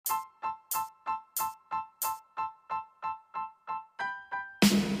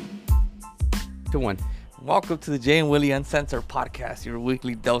to 1. Welcome to the Jay and Willie Uncensored Podcast, your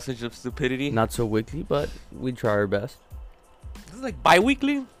weekly dosage of stupidity. Not so weekly, but we try our best. This is like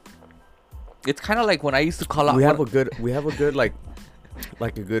bi-weekly. It's kind of like when I used to call out. We have a good like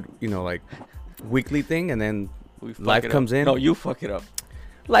a good, weekly thing, and then life comes in. No, you fuck it up.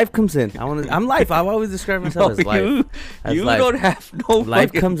 Life comes in. I'm life. I've always described myself as life. You don't have no.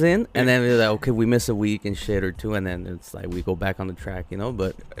 Life comes in, and then we're like, okay, we miss a week and shit or two, and then it's like we go back on the track,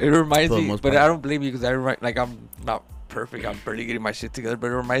 But it reminds me. But I don't blame you because I'm not perfect. I'm barely getting my shit together. But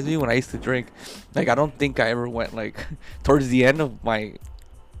it reminds me when I used to drink. Like I don't think I ever went towards the end of when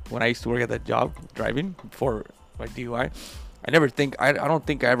I used to work at that job driving for my DUI. I don't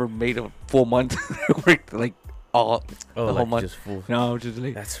think I ever made a full month work the whole month. Just full. No, just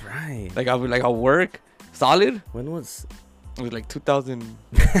that's right. I'll work solid. When was it? Was 2000.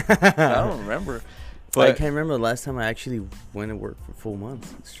 I don't remember. But I can't remember the last time I actually went to work for full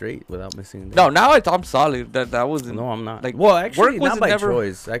months straight without missing a day. No, now I'm solid. That wasn't. No, I'm not. Well, actually, not by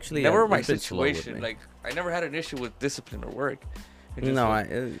choice. Actually, never my situation. I never had an issue with discipline or work. No,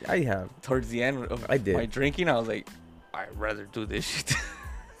 I have. Towards the end of my drinking, I was like, I'd rather do this shit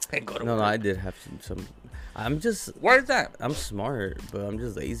and go to work. No, I did have some. I'm just. Where's that? I'm smart, but I'm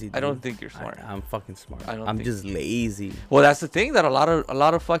just lazy. Dude. I don't think you're smart. I'm fucking smart. I'm just lazy. Well, that's the thing, that a lot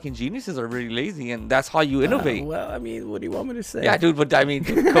of fucking geniuses are really lazy, and that's how you innovate. Well, I mean, what do you want me to say? Yeah, dude, but I mean,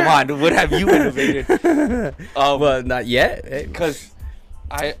 come on, dude, what have you innovated? Well, not yet. Because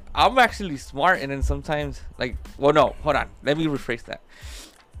I'm actually smart, and then sometimes no, hold on, let me rephrase that.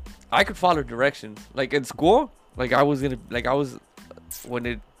 I could follow directions. Like in school, I was when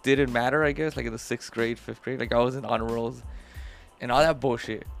it didn't matter, I guess, in the 6th grade, 5th grade, I was in honor rolls and all that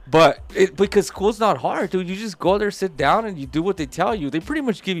bullshit. But because school's not hard, dude. You just go there, sit down, and you do what they tell you. They pretty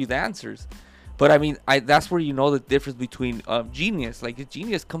much give you the answers. But I mean, that's where you know the difference between genius. Like a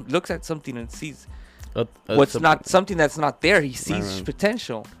genius looks at something and sees what's not something that's not there. He sees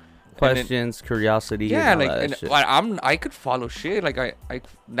potential. Questions, curiosity. Yeah, I could follow shit.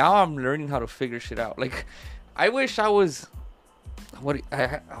 Now I'm learning how to figure shit out. I wish I was.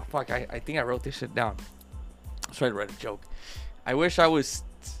 I think I wrote this shit down. I was trying to write a joke. I wish I was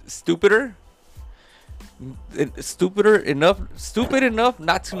stupid enough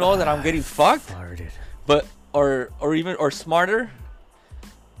not to know that I'm getting fucked. Farted. But or smarter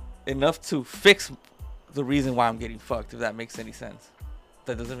enough to fix the reason why I'm getting fucked, if that makes any sense.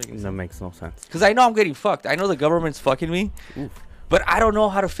 That doesn't make any sense. That makes no sense. Because I know I'm getting fucked. I know the government's fucking me. Oof. But I don't know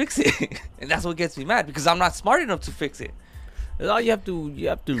how to fix it. And that's what gets me mad, because I'm not smart enough to fix it. All you have to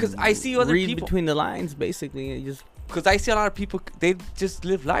because I see other read people between the lines, basically. Because I see a lot of people, they just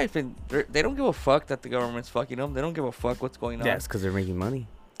live life, and they don't give a fuck that the government's fucking them. They don't give a fuck what's going on. Yeah, it's because they're making money.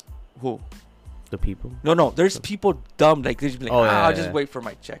 Who? The people. No. There's people dumb. They just be like, I'll just wait for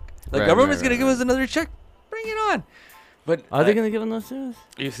my check. The government's gonna give us another check. Bring it on. But are they gonna give us those?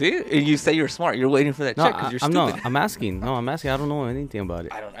 You see, and you say you're smart. You're waiting for that check because you're stupid. I'm asking. I don't know anything about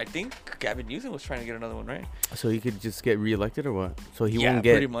it. I think Gavin Newsom was trying to get another one, right? So he could just get reelected or what? So he won't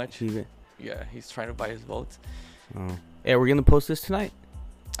get. Pretty much. Yeah, he's trying to buy his votes. Oh. Yeah, we're gonna post this tonight.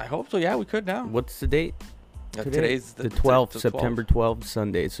 I hope so. Yeah, we could now. What's the date? Today's the 12th, September 12th,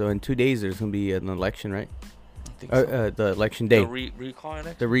 Sunday. So in 2 days there's gonna be an election, right? I think so. The election day. The recall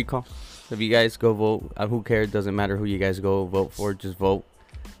election? The recall. So if you guys go vote, who cares? Doesn't matter who you guys go vote for. Just vote.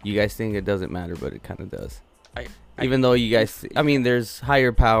 You guys think it doesn't matter, but it kind of does. Even though you guys, there's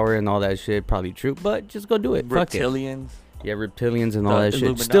higher power and all that shit, probably true. But just go do it. Reptilians. Fuck it. Yeah, reptilians and all that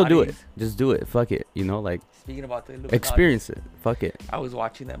shit. Still do it. Just do it. Fuck it. Speaking about the Illuminati, experience it. Fuck it. I was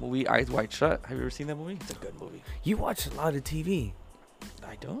watching that movie, Eyes Wide Shut. Have you ever seen that movie? It's a good movie. You watch a lot of TV.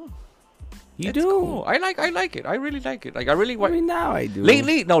 I don't. You do. Cool. I like it. I really like it. Now I do.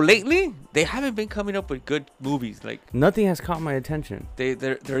 Lately, they haven't been coming up with good movies. Nothing has caught my attention.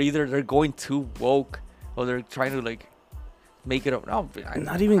 They're either going too woke, or they're trying to make it up. No,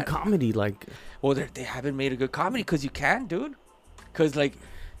 not even comedy. Well, they haven't made a good comedy because you can, dude. Because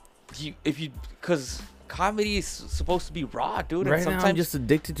because comedy is supposed to be raw, dude. Right and sometimes now, I'm just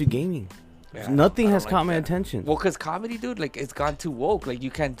addicted to gaming. Yeah, nothing has caught my attention. Well, because comedy, dude, it's gone too woke. You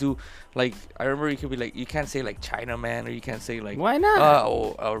can't do, I remember you could be you can't say Chinaman, or you can't say why not?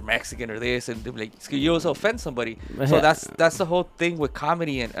 Or Mexican or this, and you also offend somebody. So that's the whole thing with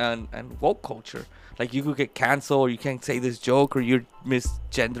comedy and woke culture. You could get canceled, or you can't say this joke, or you're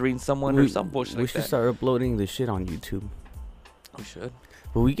misgendering someone or some bullshit we should start uploading this shit on YouTube. We should.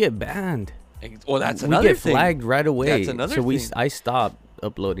 But we get banned. Well, that's another thing. We get flagged right away. That's another thing. I stopped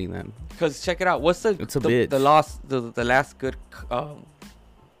uploading them. Because check it out. What's the last good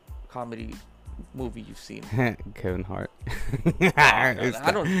comedy movie you've seen? Kevin Hart.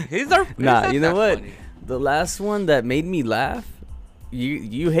 I don't. His are. Nah, you know what? Funny. The last one that made me laugh.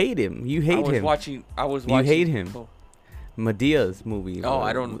 You hate him. You hate him. I was watching. You hate him. Oh. Medea's movie. Oh,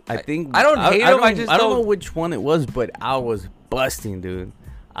 I don't. I think I don't hate him. I just I don't know which one it was, but I was busting, dude.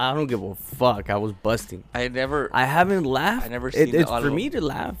 I don't give a fuck. I was busting. I haven't laughed. I never seen it's for me to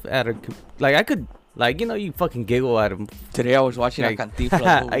laugh at a like I could like you fucking giggle at him. Today I was watching like, a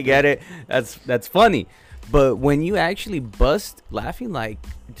Cantinflas movie. I get it. That's funny. But when you actually bust laughing, like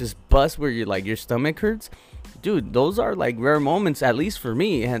just bust where you're like your stomach hurts, dude, those are like rare moments, at least for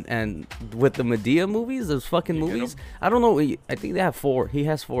me. And with the Madea movies, those fucking movies, I don't know. I think they have 4. He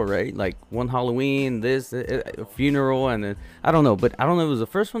has 4, right? Like one Halloween, a funeral, and then I don't know. But I don't know if it was the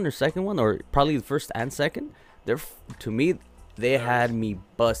first one or second one, or probably the first and second. To me, they had me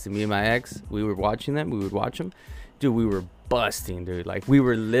busting. Me and my ex, we were watching them. We would watch them, dude. We were busting, dude. Like we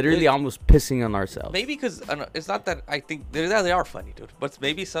were literally almost pissing on ourselves. Maybe because it's not that I think they are funny, dude. But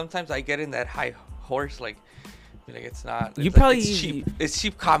maybe sometimes I get in that high horse, like it's not. You probably it's cheap. It's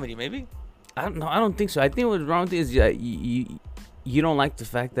cheap comedy, maybe. I don't know. I don't think so. I think what's wrong with it is you don't like the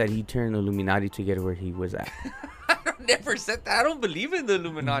fact that he turned Illuminati to get where he was at. I never said that. I don't believe in the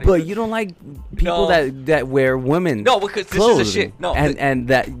Illuminati. But you don't like people that wear women. No, because clothes. This is a shit. No, and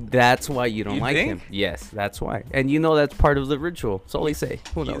that's why you don't like him. Yes, that's why. And that's part of the ritual. So they say.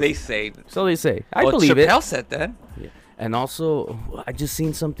 Who knows? They say. So they say. I believe it. Chappelle said that. Yeah. And also, I just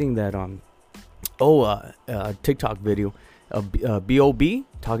seen something that TikTok video of B.O.B.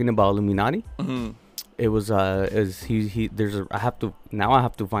 talking about Illuminati. Mm-hmm. It was I have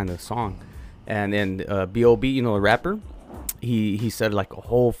to find a song, and then B.O.B. a rapper, he said like a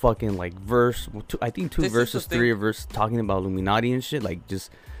whole fucking like verse, I think 2 verses, 3 verses talking about Illuminati and shit, like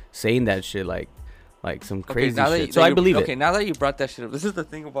just saying that shit like some crazy shit. So I believe it. Okay, now that you brought that shit up, this is the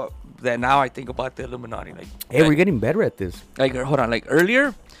thing about that. Now I think about the Illuminati. Hey, we're getting better at this. Like, hold on. Like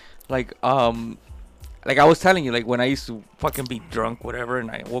earlier, like I was telling you, like when I used to fucking be drunk, whatever,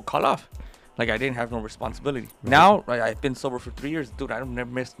 and I will call off. Like I didn't have no responsibility. Right. Now, like, I've been sober for 3 years, dude. I don't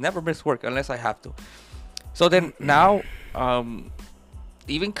never miss work unless I have to. So then now,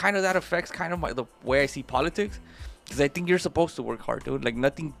 even kind of that affects kind of the way I see politics, because I think you're supposed to work hard, dude. Like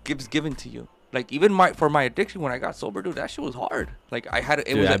nothing given to you. Like even for my addiction when I got sober, dude, that shit was hard. Like I had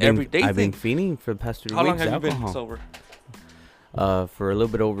it was an everyday thing. I've been fiending for the past 3 weeks. How long have you been sober? For a little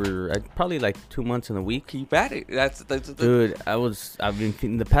bit over, probably like 2 months in a week. Keep at it. That's dude. I've been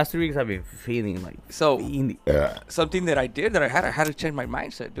feeling, the past 3 weeks. I've been feeling like something that I did that I had to change my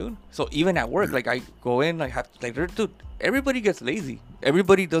mindset, dude. So even at work, like I go in, like dude. Everybody gets lazy.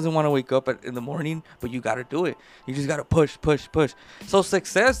 Everybody doesn't want to wake up in the morning, but you gotta do it. You just gotta push. So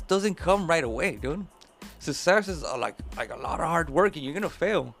success doesn't come right away, dude. Success is like a lot of hard work, and you're gonna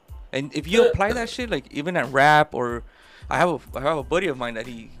fail. And if you apply that shit, like even at rap or I have a buddy of mine that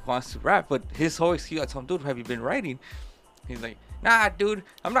he wants to rap, but his whole excuse, I told him, dude, have you been writing? He's like, nah, dude,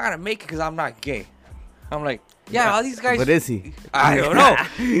 I'm not gonna make it because I'm not gay. I'm like, yeah, all these guys. What is he? I don't know.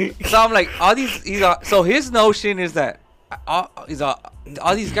 So I'm like, all these. So his notion is that all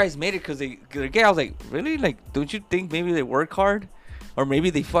these guys made it because they're gay. I was like, really? Like, don't you think maybe they work hard? Or maybe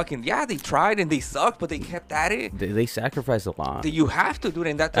they they tried and they sucked, but they kept at it. They sacrifice a lot. You have to do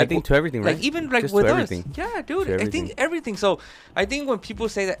it, and that's like, I think to everything, right? Like even like just with us, everything. Yeah, dude. I think everything. So I think when people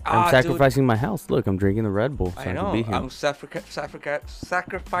say that, I'm sacrificing my health. Look, I'm drinking a Red Bull. So I know. I'm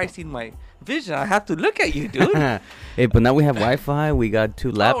sacrificing my vision. I have to look at you, dude. Hey, but now we have Wi-Fi. We got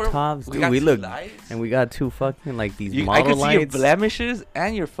 2 laptops. We got 2 look, lights. and we got 2 fucking like these model I can lights. see your blemishes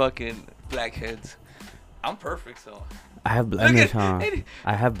and your fucking blackheads. I'm perfect, so. I have blemish, huh?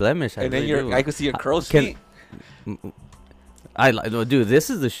 I have blemish. And then I can see your crow's feet. Dude, this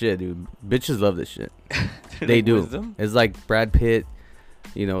is the shit, dude. Bitches love this shit. They do. Wisdom? It's like Brad Pitt,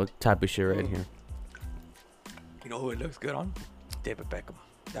 type of shit right here. You know who it looks good on? David Beckham.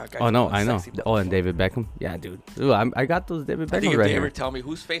 Oh no, I know. Oh, and David Beckham. Yeah, dude. Ooh, I got those David Beckham right here. If they ever tell me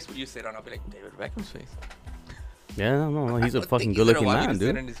whose face would you sit on, I'll be like David Beckham's face. Yeah, no, he's a fucking good-looking man,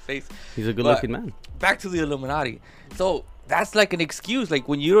 dude. In his face. He's a good-looking man. Back to the Illuminati. So that's like an excuse. Like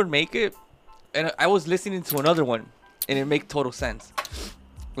when you don't make it, and I was listening to another one, and it made total sense.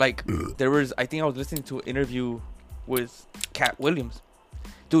 Like I think I was listening to an interview with Cat Williams.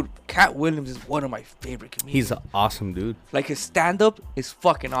 Dude, Cat Williams is one of my favorite comedians. He's awesome, dude. Like his stand-up is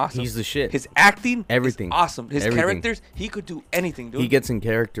fucking awesome. He's the shit. His acting, everything, is awesome. His characters, he could do anything, dude. He gets in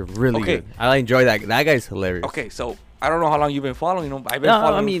character really good. I enjoy that. That guy's hilarious. Okay, so I don't know how long you've been following him. I've been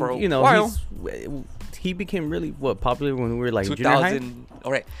following him for a while. He became really popular when we were like 2000. Junior high.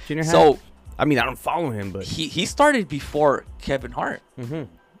 All right. Junior high. So I mean, I don't follow him, but he started before Kevin Hart.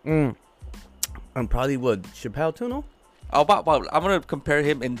 And probably what Chappelle too, no? About I'm gonna compare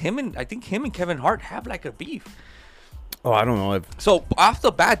him and I think him and Kevin Hart have like a beef. Oh, I don't know if. So off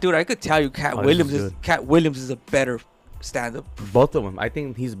the bat, dude, I could tell you Cat Williams is a better stand-up. Both of them. I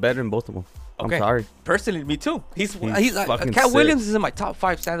think he's better than both of them. Okay. I'm sorry. Personally, me too. He's Cat Williams is in my top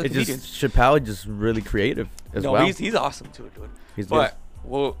 5 stand-up comedians. Chappelle is just really creative as well. No, he's awesome too, dude. He's but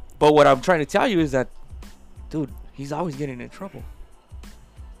what I'm trying to tell you is that, dude, he's always getting in trouble.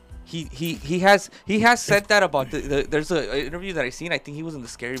 He has said that about there's an interview that I seen. I think he was in the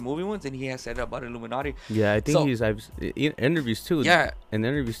Scary Movie ones, and he has said that about Illuminati. Yeah, I think I've interviews too. Yeah, in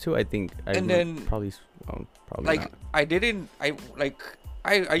interviews too. I think. Probably like not.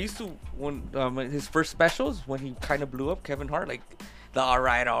 I used to when his first specials when he kind of blew up, Kevin Hart, like the all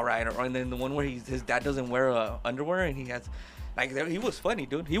right, and then the one where his dad doesn't wear underwear and he has. Like he was funny,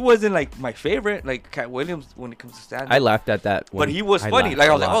 dude. He wasn't like my favorite, like Cat Williams when it comes to stand-up. I laughed at that, but he was funny. Like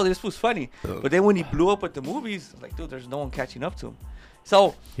I was like, oh, this was funny. But then when he blew up at the movies, like, dude, there's no one catching up to him.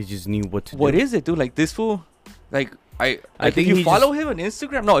 So he just knew what to do. What is it, dude? Like this fool, I think if you follow him on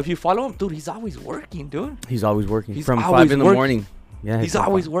Instagram, if you follow him, dude, he's always working, dude. He's always working from 5 in the morning. Yeah, he's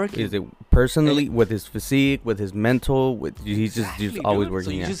always working. Is it personally with his physique, with his mental? He's just always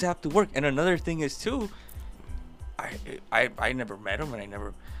working. So you just have to work. And another thing is too. I never met him,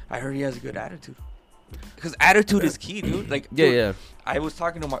 and I heard he has a good attitude. Because attitude is key, dude. Like yeah. I was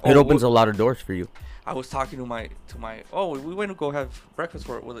talking to my. It opens a lot of doors for you. I was talking to my. We went to go have breakfast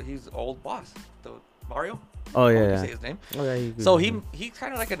with his old boss, the Mario. Oh yeah. Say his name. Oh yeah. So he's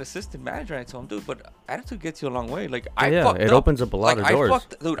kind of like an assistant manager. I told him, dude, but attitude gets you a long way. Like it opens up a lot of doors.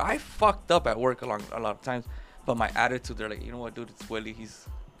 I fucked up at work a lot of times, but my attitude, they're like, you know what, dude, it's Willie.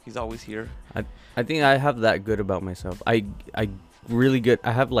 He's always here. I think I have that good about myself. I really good.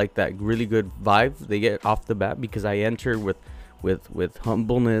 I have like that really good vibe they get off the bat because I enter with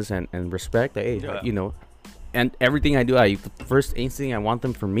humbleness and respect. And everything I do, the first instinct I want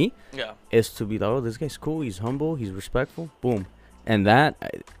them from me is to be like, oh, this guy's cool. He's humble. He's respectful. Boom. And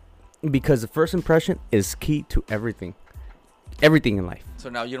because the first impression is key to everything in life. So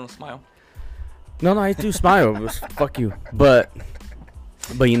now you don't smile? No, I do smile. Fuck you. But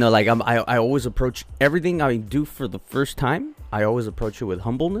like I always approach everything I do for the first time. I always approach it with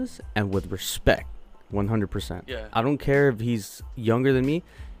humbleness and with respect, 100%. Yeah. I don't care if he's younger than me,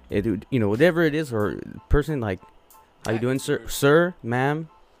 whatever it is, or person like, how you doing, sir, ma'am,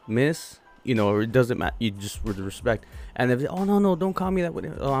 miss, or it doesn't matter. You just with respect. And if no, don't call me that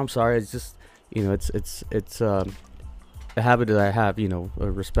way. Oh, I'm sorry. It's just it's a habit that I have, a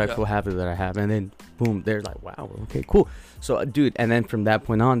respectful habit that I have, and then boom, they're like, wow, okay, cool. So, dude, and then from that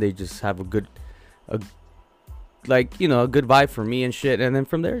point on, they just have a good vibe for me and shit, and then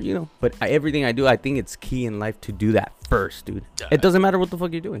from there, But everything I do, I think it's key in life to do that first, dude. It doesn't matter what the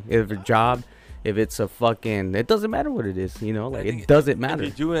fuck you're doing. If it's a job, if it's it doesn't matter what it is, it doesn't matter.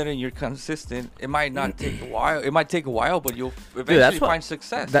 If you do it and you're consistent, it might not take a while. It might take a while, but you'll eventually find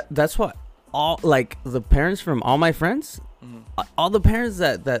success. That's what. All like the parents from all my friends, all the parents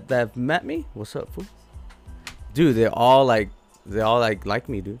that have met me. What's up, fool? Dude, they all like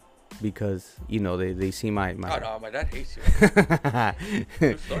me, dude, because they see my. Oh no, my dad hates you.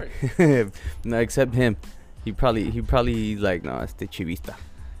 True story. No, except him. He probably like, no, it's the chivista.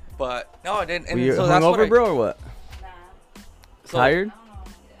 But no, then and so that's hungover, bro, or what? Nah. Tired?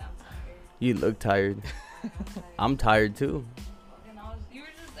 Yeah, I'm tired. You look tired. I'm tired too.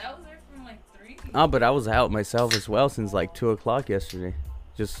 I was there from like 3. Oh, but I was out myself as well since like 2:00 yesterday.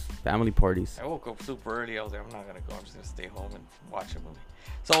 Just family parties. I woke up super early. I was like, I'm not gonna go. I'm just gonna stay home and watch a movie.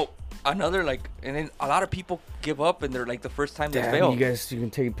 So another and then a lot of people give up and they're like the first time they fail. You can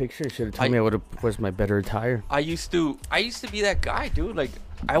take a picture. Should have told me I would have was my better attire. I used to be that guy, dude. Like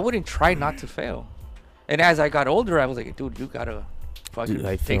I wouldn't try not to fail. And as I got older, I was like, dude, you gotta fucking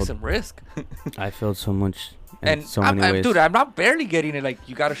take some risk. I failed so much. And so many ways. Dude, I'm not barely getting it. Like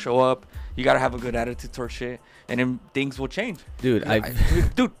you gotta show up. You gotta have a good attitude towards shit, and then things will change. Dude,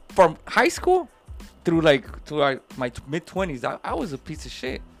 dude, from high school through my mid-20s, I was a piece of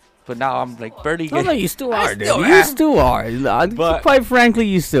shit. But now I'm like barely getting. No, you still are, dude. You still are. But quite frankly,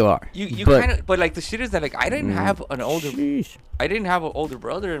 you still are. You kind of. But like the shit is that like I didn't have an older. Sheesh. I didn't have an older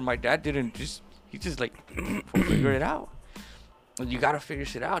brother, and my dad didn't. He just like figure it out. You gotta figure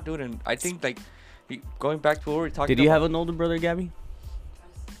shit out, dude. And I think like going back to what we were talking. Did you have an older brother, Gabby?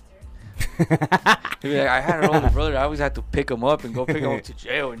 Dude, I had an older brother. I always had to pick him up and go pick him up to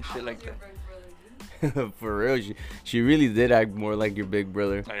jail and shit like that. For real, she really did act more like your big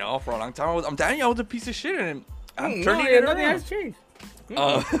brother. I know, for a long time. I'm telling you, I was a piece of shit, and I'm turning it around. Nothing has changed.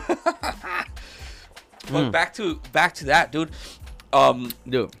 But back to that, dude.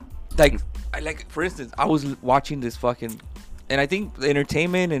 Dude, like for instance, I was watching this fucking, and I think the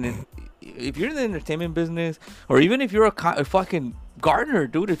entertainment if you're in the entertainment business, or even if you're a fucking gardener,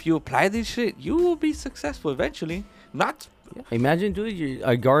 dude, if you apply this shit, you will be successful eventually. Not. Yeah, imagine doing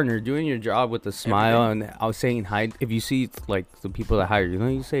a gardener doing your job with a smile, and I was saying hi. If you see like the people that hire you,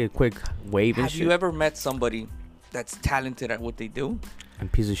 you say a quick wave and Have shit. you ever met somebody that's talented at what they do?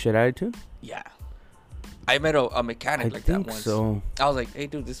 And piece of shit attitude? Yeah. I met a mechanic I like think that once. so. I was like, hey,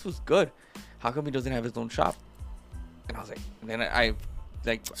 dude, this was good. How come he doesn't have his own shop? And I was like, and then I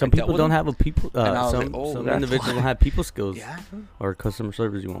like. Some I dealt people with don't him. have a people. And I was Some like, oh, some that's individuals why. don't have people skills. Yeah. Dude. Or customer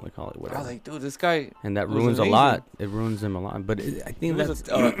service, you want to call it, I whatever. was like, dude, this guy. And that was ruins a amazing. lot. It ruins them a lot. But I He think was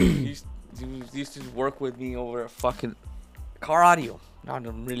that's. he used to work with me over a fucking car audio. Not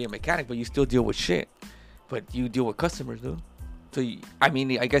really a mechanic, but you still deal with shit. But you deal with customers, dude. So I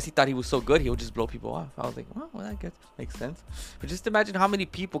guess he thought he was so good, he would just blow people off. I was like, well, that guess makes sense. But just imagine how many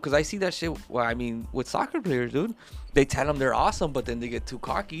people, because I see that shit. Well, I mean, with soccer players, dude, they tell them they're awesome, but then they get too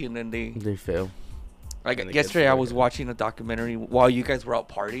cocky and then they fail. like And they yesterday. get I was scared. watching a documentary while you guys were out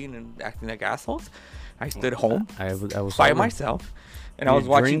partying and acting like assholes. I stood home I was by sober. myself, and You're I was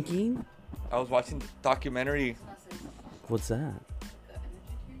watching. drinking? I was watching the documentary. What's that?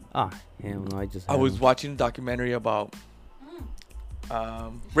 Ah, yeah, no, I just. I was watching a documentary about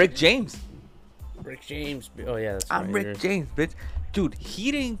Rick James. Rick James. Oh yeah, that's I'm right. Rick James, bitch. Dude,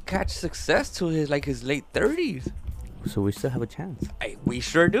 he didn't catch success till his late 30s. So we still have a chance. We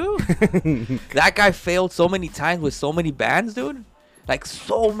sure do. That guy failed so many times with so many bands, dude. Like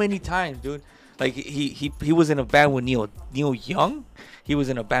so many times, dude. Like he was in a band with Neil Young. He was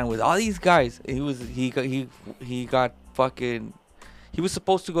in a band with all these guys. He got fucking. He was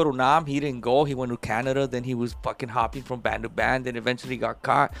supposed to go to Nam. He didn't go. He went to Canada. Then he was fucking hopping from band to band. Then eventually got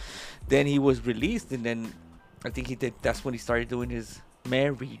caught. Then he was released. And then I think he did. That's when he started doing his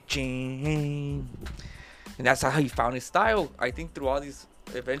Mary Jane. And that's how he found his style. I think through all these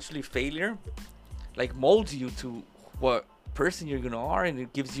eventually failure, like molds you to what person you're gonna are, and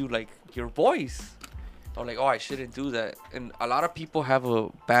it gives you like your voice. Or like, oh, I shouldn't do that. And a lot of people have a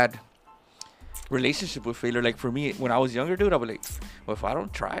bad relationship with failure. Like for me, when I was younger, dude, I was like, well, if I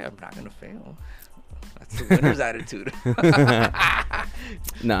don't try, I'm not gonna fail. That's the winner's attitude.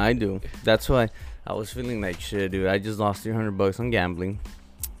 No, I do. That's why I was feeling like shit, dude. I just lost $300 on gambling.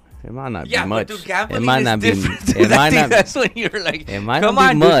 It might not be much. But dude, gambling it might is not be. different. Dude. It might not. That's when you're like, It might come not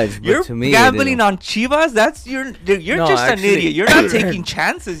on, be much, dude. but You're to me, gambling on Chivas. That's you're No, just actually- an idiot. You're not taking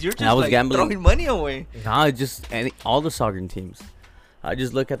chances. You're I just was like gambling. throwing money away. Nah, just all the soccer teams. I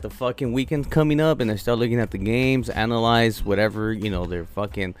just look at the fucking weekends coming up, and I start looking at the games, analyze whatever their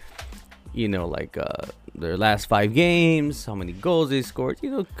fucking, like their last 5 games, how many goals they scored,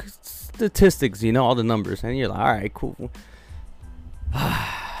 statistics, all the numbers, and you're like, all right, cool.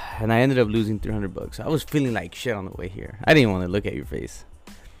 And I ended up losing $300. I was feeling like shit on the way here. I didn't want to look at your face.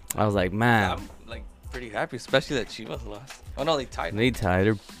 I was like, man. I'm like pretty happy, especially that Chivas lost. Oh no, they tied. They tied.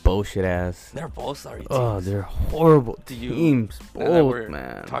 They're bullshit ass. They're both sorry teams. Oh, they're horrible teams. Now that Both, we're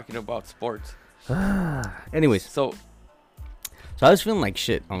man. talking about sports. Anyways, So I was feeling like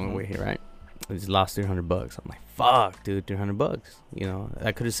shit on the way here, right? I just lost $300. I'm like, fuck, dude, $300.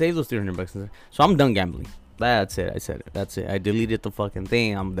 I could have saved those $300. So I'm done gambling. That's it. I said it. That's it. I deleted the fucking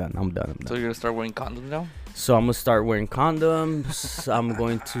thing. I'm done. so you're gonna start wearing condoms now? So I'm gonna start wearing condoms. I'm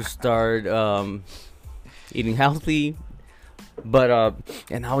going to start eating healthy. But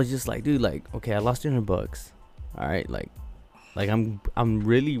and I was just like, dude, like, okay, I lost $300. All right, like I'm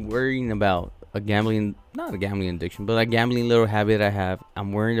really worrying about not a gambling addiction, but a gambling little habit I have.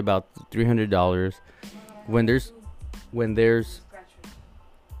 I'm worried about $300 when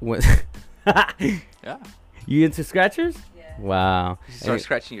Yeah. You into scratchers? Yeah. Wow. You start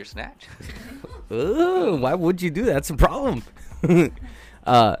scratching your snatch. Ooh, why would you do that? That's a problem.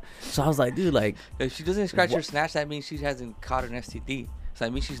 So I was like, dude, like, If she doesn't scratch her snatch, that means she hasn't caught an STD. So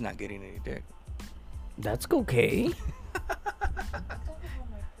that means she's not getting any dick. that's okay.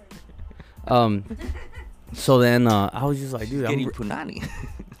 So then I was just like, dude, Getting punani.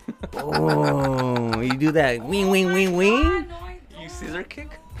 oh, you do that, wing, wing, wing, wing. You scissor kick?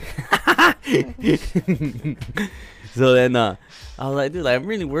 So then I was like, dude, like, I'm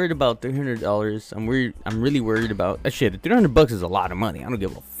really worried about $300. I'm really worried about shit. $300 is a lot of money. I don't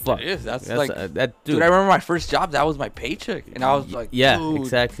give a fuck. It is. That's like, that, dude. I remember my first job. That was my paycheck, and I was like, yeah, dude.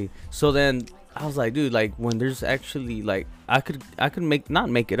 exactly. So then I was like, dude, like, when there's actually like I could not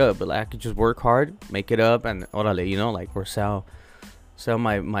make it up, but like I could just work hard, make it up, and orale, like, or sell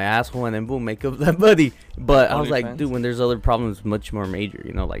my asshole, and then boom, make up that money. But I was like, OnlyFans? dude, when there's other problems much more major,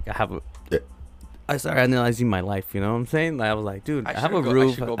 like I I started analyzing my life. You know what I'm saying? Like, I was like, dude, I have a should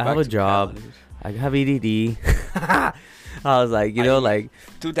roof, go I have back a to job, college. I have EDD. I was like, you know, like,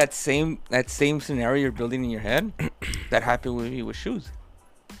 Dude, that same scenario you're building in your head, that happened with me with shoes.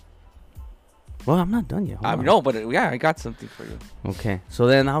 well, I'm not done yet. Hold I on. know, but yeah, I got something for you. Okay, so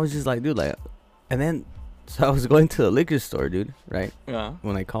then I was just like, dude, like, and then so I was going to the liquor store, dude, right? Yeah.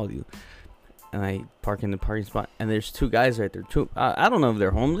 When I called you, and I park in the parking spot, and there's two guys right there. I don't know if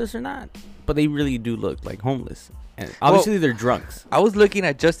they're homeless or not, but they really do look like homeless. And obviously they're drunks. I was looking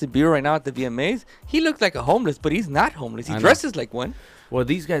at Justin Bieber right now at the VMAs. He looks like a homeless, but he's not homeless. He dresses like one. Well,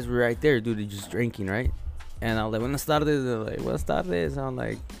 these guys were right there, dude. They're just drinking, right? And I was like, buenas tardes. They're like, buenas tardes. I'm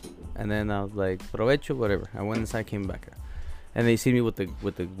like, and then I was like, provecho, whatever. I went inside, came back out. And they see me with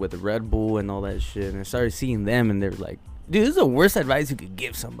the Red Bull and all that shit. And I started seeing them, and they're like, dude, this is the worst advice you could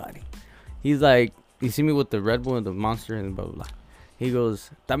give somebody. He's like, you see me with the Red Bull and the Monster and blah, blah, blah. He goes,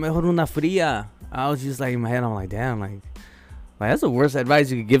 "Ta mejor una fría." I was just like in my head, I'm like, damn, like that's the worst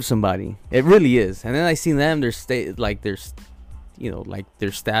advice you could give somebody. It really is. And then I seen them, their you know, like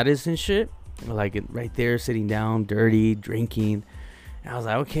their status and shit, like right there, sitting down, dirty, drinking. And I was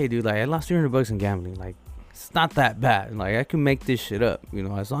like, okay, dude, like I lost $300 in gambling. Like it's not that bad. Like I can make this shit up. You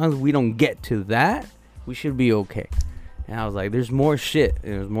know, as long as we don't get to that, we should be okay. And I was like, there's more shit.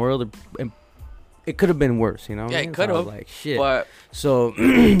 And there's more other. It could have been worse, you know. Yeah, it could have. Like shit. But So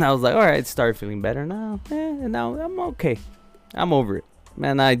I was like, all right, start feeling better now. And now I'm okay. I'm over it.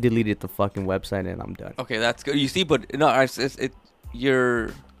 Man, I deleted the fucking website and I'm done. okay, that's good. You see, but no, you're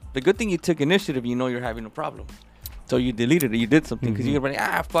the good thing you took initiative. You know you're having a problem, so you deleted it. You did something because you're running.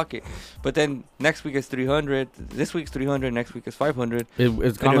 Fuck it. But then next week is 300. This week's 300. Next week is 500.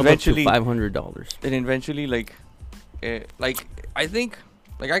 It's gone up to $500. And eventually, like I think.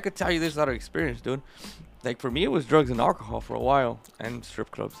 Like, I could tell you this out of experience, dude. Like, for me, it was drugs and alcohol for a while. And strip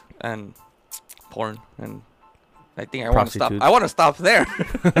clubs. And porn. And I think I want to stop. I want to stop there.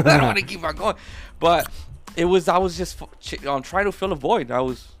 I don't want to keep on going. But I was just trying to fill a void. I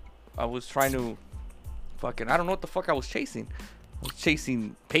was trying to fucking, I don't know what the fuck I was chasing. I was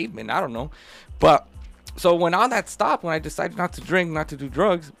chasing pavement. I don't know. But, so when all that stopped, when I decided not to drink, not to do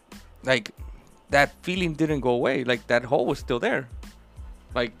drugs, like, that feeling didn't go away. Like, that hole was still there.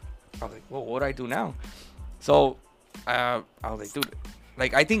 Like, I was like, well, what do I do now? So, I was like, dude,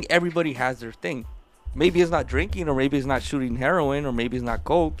 like, I think everybody has their thing. Maybe it's not drinking, or maybe it's not shooting heroin, or maybe it's not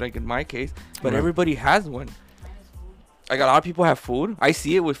coke, like in my case. But everybody has one. Like, a lot of people have food. I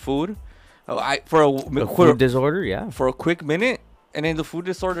see it with food. Food disorder, yeah. For a quick minute, and then the food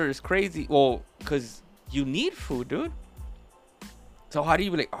disorder is crazy. Well, because you need food, dude. So how do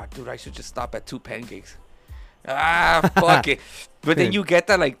you be like, oh, dude, I should just stop at 2 pancakes? Fuck it. But then you get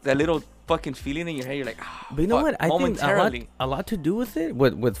that little fucking feeling in your head. You're like, but you know what? I think a lot to do with it.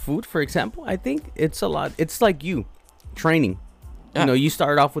 With food, for example, I think it's a lot. It's like you training. You know, you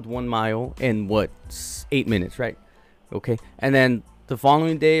start off with 1 mile in 8 minutes, right? Okay, and then the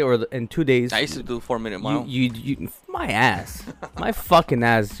following day or in 2 days, I used to do 4-minute mile. You my ass, my fucking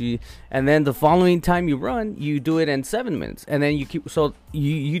ass. And then the following time you run, you do it in 7 minutes, and then you keep. So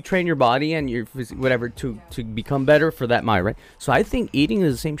you train your body and your whatever to become better for that mile, right? So I think eating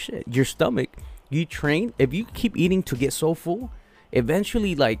is the same shit. Your stomach, you train. If you keep eating to get so full,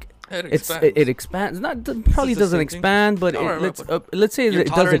 eventually it expands. Probably doesn't expand, but let's say it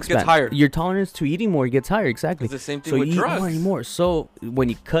does expand. Higher. Your tolerance to eating more gets higher. Exactly. It's the same thing so with you drugs. eat more and more. So when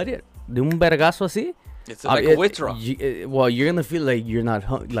you cut it, de un vergazo así, it's like a withdrawal. Well, you're gonna feel like you're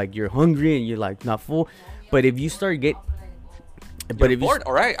not like you're hungry and you're like not full. But if you start you're bored.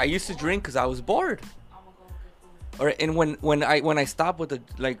 All right, I used to drink because I was bored. All right, and when I stopped with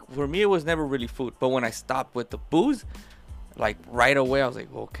for me it was never really food, but when I stopped with the booze, like right away I was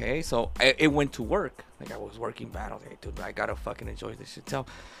like, okay. So it went to work. Like I was working bad. I was like, dude, I gotta fucking enjoy this shit.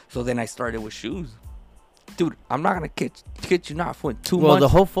 So then I started with shoes. Dude, I'm not gonna kid you not, for 2 months. Well, the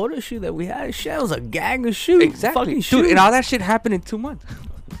whole photo shoot that we had, shit, was a gang of shoes. Exactly, fucking dude, shoes. and all that shit happened in 2 months.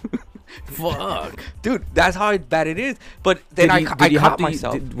 Fuck, dude, that's how bad it is. But then I caught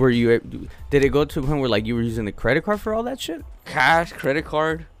myself. Did it go to a point where like you were using the credit card for all that shit? Cash, credit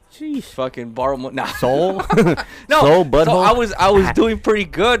card. Jeez. Fucking borrow money. Nah. Soul. No. Soul, butthole. So I was doing pretty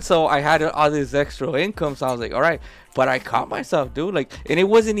good, so I had all this extra income. So I was like, all right. But I caught myself, dude. Like, and it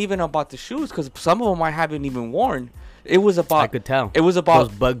wasn't even about the shoes, because some of them I haven't even worn. It was about. I could tell. It was about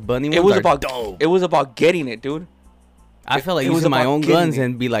those Bug Bunny ones. It was about. Dope. It was about getting it, dude. I felt like using my own guns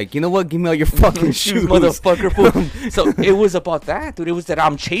and be like, you know what? Give me all your fucking shoes, motherfucker. Fool. So it was about that, dude. It was that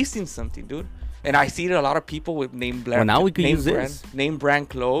I'm chasing something, dude. And I see that a lot of people with name brand. Well, now we could use this. Name brand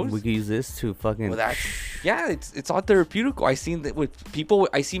clothes. We could use this to fucking. Well, yeah, it's all therapeutic. I seen people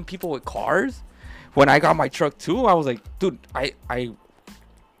with cars, when I got my truck too, I was like, dude, I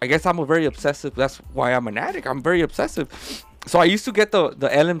guess I'm a very obsessive. That's why I'm an addict. I'm very obsessive. So I used to get the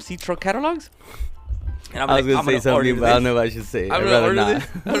LMC truck catalogs. And I was gonna say something, but I don't know if I should say it. I'd rather not.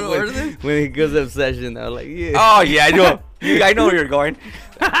 When he goes obsession, I'm like, yeah. Oh yeah, I know. I know where you're going.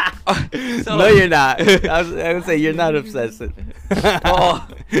 So, no, you're not. I would say you're not obsessive. Oh,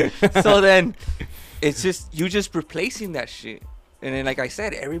 so then it's just you just replacing that shit, and then like I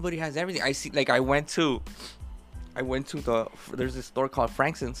said, everybody has everything. I see. Like I went to there's this store called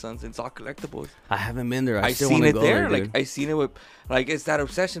Franks and Sons. It's all collectibles. I haven't been there. I seen it there. Like I seen it with, like it's that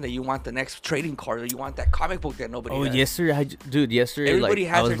obsession that you want the next trading card or you want that comic book that nobody. Oh, has. yesterday, Everybody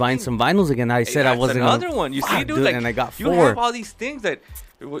like I was buying some vinyls again. I said I wasn't. Another one. You see, dude, like and I got 4. You have all these things that,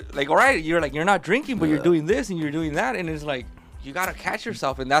 like, all right, you're not drinking, but you're doing this and you're doing that, and it's like you gotta catch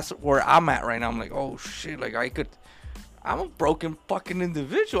yourself, and that's where I'm at right now. I'm like, oh shit, like I'm a broken fucking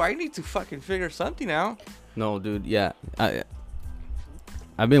individual. I need to fucking figure something out. No, dude. Yeah,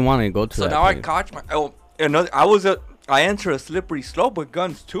 I've been wanting to go to. So that now place. I caught I enter a slippery slope with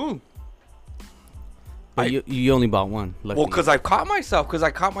guns too. But you only bought one. Luckily. Well, because I caught myself. Because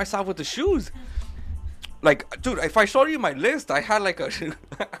I caught myself with the shoes. Like, dude, if I showed you my list, I had like I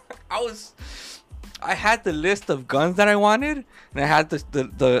had the list of guns that I wanted, and I had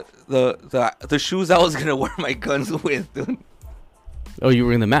the shoes I was gonna wear my guns with, dude. Oh, you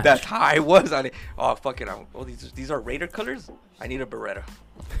were in the match. That's how I was. Oh, fuck it. These are Raider colors. I need a Beretta.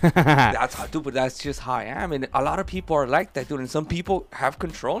 That's how, dude. But that's just how I am. And a lot of people are like that, dude. And some people have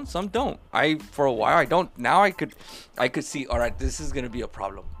control, and some don't. For a while, I don't. Now I could see. All right, this is gonna be a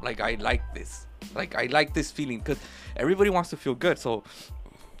problem. Like I like this. Like I like this feeling because everybody wants to feel good. So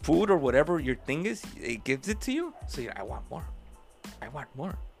food or whatever your thing is, it gives it to you. So I want more. I want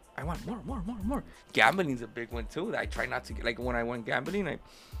more. I want more. Gambling's a big one too. I try not to get, like when I went gambling, I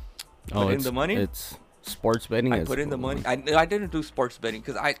put in the money. It's sports betting. I put in the money. I didn't do sports betting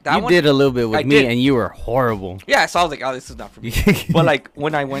because you did a little bit with me, and you were horrible. Yeah, so I was like, oh, this is not for me. But like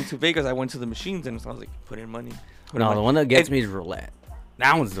when I went to Vegas, I went to the machines, and so I was like, put in money. No, the one that gets me is roulette.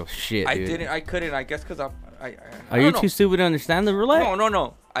 That one's the shit. Dude. I couldn't. I guess because Are you too stupid to understand the roulette?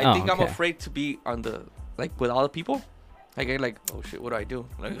 No. I think I'm afraid to be on the with all the people. I get like, oh shit, what do I do?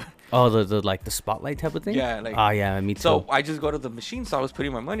 Like, the spotlight type of thing. Yeah, like. Oh yeah, me too. So I just go to the machine. So I was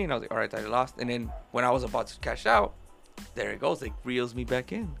putting my money, and I was like, all right, I lost. And then when I was about to cash out, there it goes. It reels me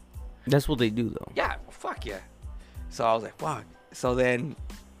back in. That's what they do, though. Yeah, fuck yeah. So I was like, fuck. So then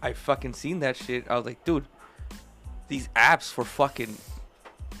I fucking seen that shit. I was like, dude, these apps for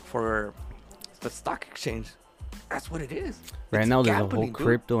the stock exchange. That's what it is. Right now, there's a whole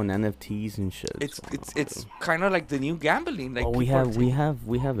crypto and NFTs and shit. It's kind of like the new gambling. Like we have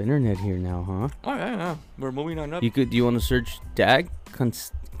internet here now, huh? Oh yeah. We're moving on up. Do you want to search DAG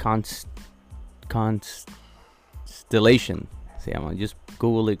constellation? See, I'm gonna just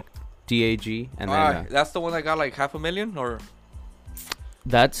Google it, DAG, and then. That's the one that got like 500,000, or.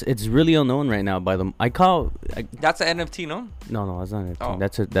 It's really unknown right now by them. That's an NFT, no? No, that's not an NFT. Oh.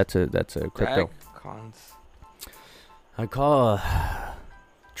 That's a crypto. I call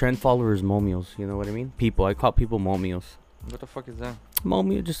trend followers momios. You know what I mean? I call people momios. What the fuck is that?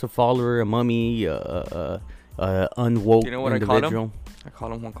 Momio, just a follower, a mummy, unwoke you know what individual. I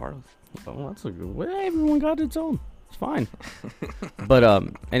call him Juan Carlos. Oh, that's a good way. Everyone got its own. It's fine. But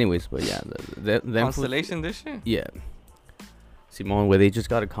anyways, yeah, Constellation, this shit. Yeah. Simone, where they just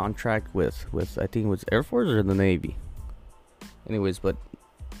got a contract with I think it was Air Force or the Navy. Anyways, but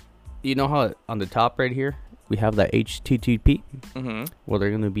you know how on the top right here we have that HTTP. Mm-hmm. Well,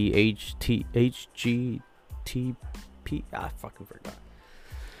 they're gonna be HGTP. I fucking forgot.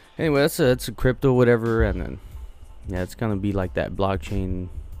 Anyway, that's a crypto whatever, and then it's gonna be like that blockchain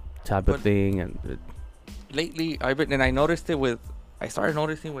type of thing. And lately, I started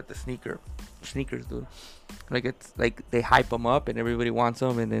noticing with the sneakers, dude. Like it's like they hype them up and everybody wants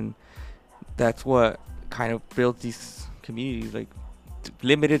them, and then that's what kind of builds these communities, like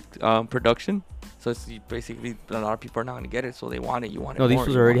limited production. So it's basically a lot of people are not gonna get it, so they want it. You want it. No, these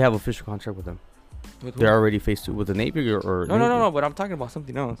ones already have official contract with them. They're already faced with the Navy or no. But I'm talking about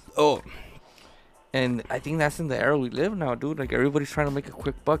something else. Oh. And I think that's in the era we live now, dude. Like everybody's trying to make a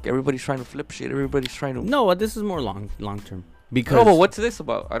quick buck. Everybody's trying to flip shit. Everybody's trying to. No, this is more long term. Because no, but what's this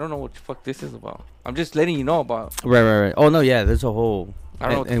about? I don't know what the fuck this is about. I'm just letting you know about. Right. Oh no, yeah. There's a whole. I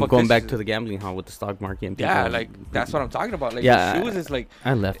don't know what the and fuck going this back is. to the gambling, with the stock market and people. Yeah, like that's what I'm talking about. Like yeah, the shoes is like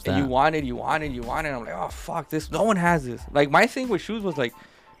I left that. You want it. I'm like, oh fuck this. No one has this. Like my thing with shoes was like,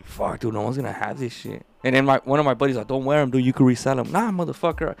 fuck, dude, no one's gonna have this shit. And then one of my buddies like, don't wear them, dude. You can resell them. Nah,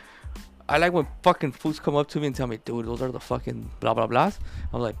 motherfucker. I like when fucking fools come up to me and tell me, dude, those are the fucking blah blah blahs.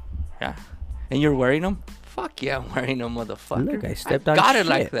 I'm like, yeah. and you're wearing them, fuck yeah, I'm wearing them, motherfucker. Look, I stepped on got shit. it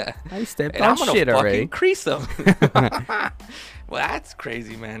like that. I stepped And on I'm gonna shit fucking already. crease them. Well, that's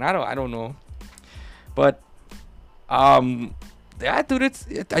crazy, man. I don't know, but yeah, dude,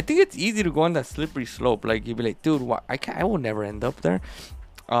 I think it's easy to go on that slippery slope. Like you'd be like, dude, what? I will never end up there.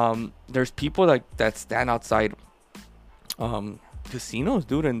 There's people like that stand outside casinos,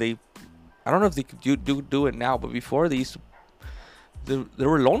 dude, and I don't know if they could do it now, but before they used to, there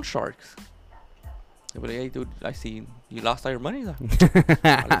were loan sharks. They were like, hey, dude, I see you lost all your money. I'll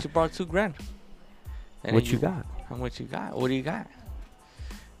let you borrow $2,000. And What you got? How much you got? What do you got?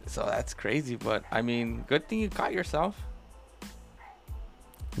 So that's crazy, but I mean, good thing you caught yourself.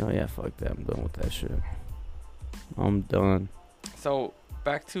 No, yeah, fuck that. I'm done with that shit. I'm done. So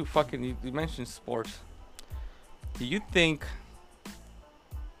back to fucking, you mentioned sports. Do you think?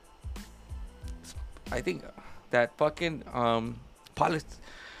 I think that fucking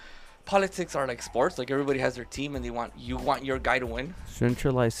politics are like sports. Like everybody has their team, and you want your guy to win.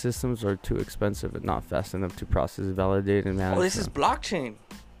 Centralized systems are too expensive and not fast enough to process, validate, and manage. Oh, this is blockchain.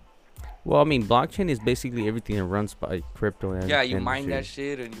 Well, I mean, blockchain is basically everything that runs by crypto. And Yeah, you industry. mine that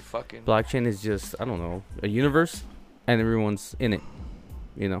shit, and you fucking. Blockchain is just, I don't know, a universe, and everyone's in it.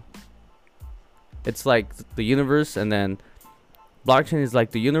 You know, it's like the universe, and then blockchain is like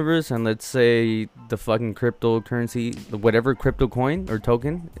the universe, and let's say the fucking cryptocurrency, whatever crypto coin or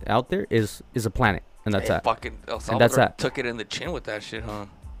token out there is a planet, and that's that. Fucking El And that's Salvador that. took it in the chin with that shit, huh?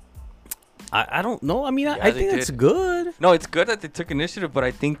 I don't know. I mean, Yeah, I they think it's did. good. No, it's good that they took initiative, but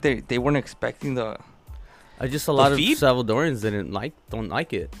I think they weren't expecting the. Just a lot of feed? Salvadorans don't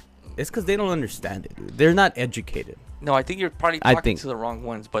like it. It's because they don't understand it. Dude. They're not educated. No, I think you're probably I talking think- to the wrong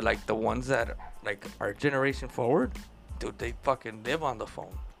ones, but like the ones that like our generation forward, dude, they fucking live on the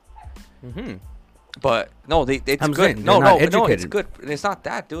phone. Mm-hmm. But no, it's I'm good. saying, No, they're not it's educated. good. It's not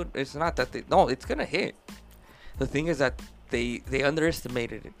that, dude. It's not that it's gonna hit. The thing is that they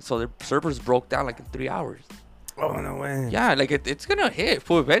underestimated it, so their servers broke down like in 3 hours. Oh no way. Yeah, like it's gonna hit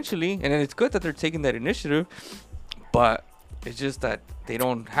full eventually, and then it's good that they're taking that initiative, but it's just that they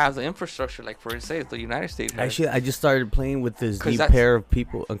don't have the infrastructure, like for instance, the United States has. Actually, I just started playing with this 'Cause new that's- pair of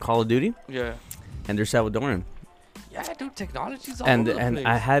people on Call of Duty, Yeah. and they're Salvadoran. Yeah, dude, technology's all And over the and place.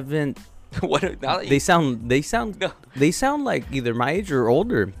 I haven't. What now that They you, sound No. they sound like either my age or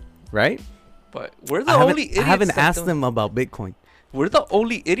older, right? but we're the only idiots. I haven't that asked don't- them about Bitcoin. We're the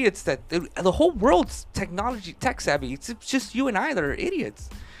only idiots that the whole world's tech savvy. It's just you and I that are idiots.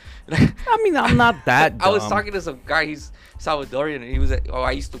 I mean, I'm not that dumb. I was talking to some guy. He's Salvadorian, and he was like, "Oh,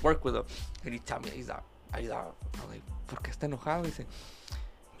 I used to work with him," and he told me I was like, "¿Por qué está enojado?" He said,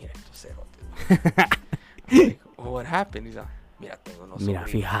 "Mira, tu cerote." I'm like, "Oh, what happened?" He's like, "Mira, tengo unos Mira,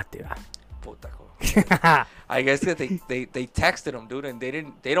 sobrinos, fíjate. Va. puta, co." I guess that they texted him, dude, and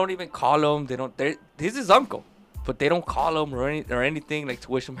they don't even call him. He's his uncle, but they don't call him or anything like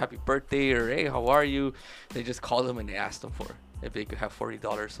to wish him happy birthday or hey, how are you? They just called him and they asked him if they could have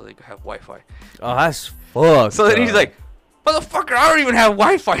 $40 so they could have Wi-Fi. Oh, that's fucked. So then he's up. like, motherfucker, I don't even have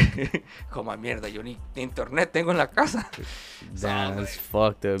Wi-Fi. Como mierda, yo ni internet tengo en la casa. So I Damn, was that's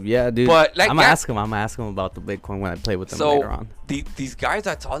fucked up. Yeah, dude. But, like, I'm gonna yeah. ask him. I'm gonna ask him about the Bitcoin when I play with them So later on. these guys,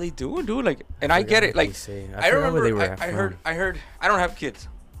 that's all they do, dude. Like, and I get it. Like, I forgot where remember. they were I heard. I don't have kids,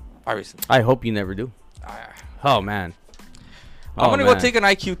 obviously. I hope you never do. Oh man. I'm gonna go take an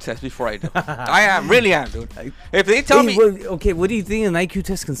IQ test before I do. I really am, dude. If they tell me, okay, what do you think an IQ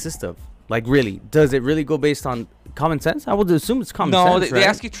test consists of? Like, really, does it really go based on common sense? I would assume it's common no, sense. they right?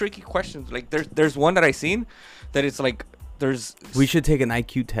 ask you tricky questions. Like there's one that I seen that it's like there's We should take an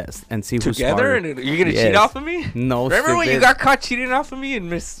IQ test and see who's together, smarter. and you're gonna cheat Yes. off of me. No, Remember when you stupid. got caught cheating off of me and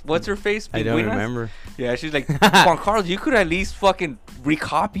Miss what's her face? I don't Pingüinas? remember. Yeah, she's like, Juan Carlos, you could at least fucking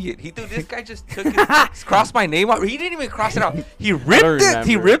recopy it. This guy just took it, crossed my name out. He didn't even cross it out. He ripped it.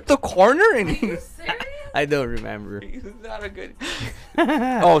 He remember. ripped the corner, and Are you serious? I don't remember. he's not a good.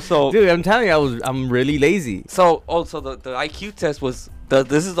 Oh, so Dude, I'm telling you, I'm really lazy. so also the IQ test was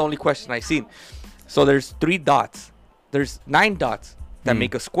this is the only question I seen. So there's 3 dots. There's 9 dots that Hmm.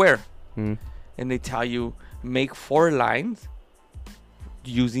 make a square, Hmm. and they tell you make 4 lines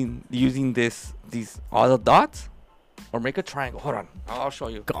using these all the dots, or make a triangle. Hold on, I'll show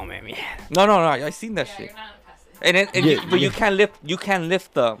you. Come at me. No, I seen that Yeah, shit. you're not passive. And then Yeah, but yeah. you can't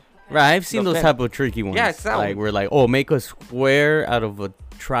lift the. Right, I've seen The those pen. type of tricky ones. Yeah, it's that like one. we're like, oh, make a square out of a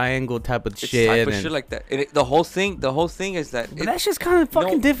triangle type of It's shit. type of and shit like that. And the whole thing is that but that's just kind of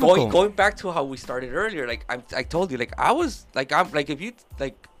fucking no, difficult. Going back to how we started earlier, like I told you, like I was like I'm like if you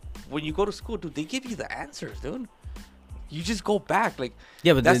like when you go to school, dude, they give you the answers, dude. You just go back. Like,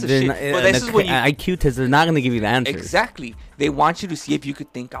 Yeah, but that's the they're shit. not, But this is when you IQ test is not gonna give you the answer. exactly. They want you to see if you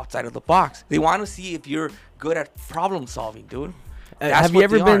could think outside of the box. They want to see if you're good at problem solving, dude. Have you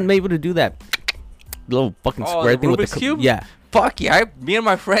ever been able to do that little fucking square thing with Rubik's the cube? Yeah. Fuck yeah! Me and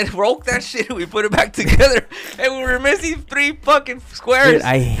my friend broke that shit. We put it back together, and we were missing 3 fucking squares. Dude,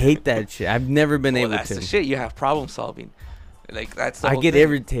 I hate that shit. I've never been able that's to. the shit. You have problem solving. Like that's the I whole get thing.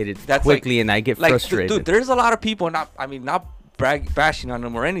 irritated That's quickly, like- and I get Like, frustrated. dude, there's a lot of people. Not bashing on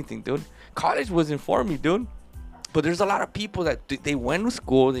them or anything, dude. College wasn't for me, dude. But there's a lot of people that they went to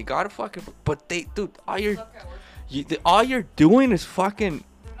school, they got a fucking, but dude, all you're doing is fucking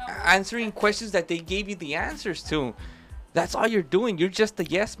answering questions that they gave you the answers to. That's all you're doing. You're just a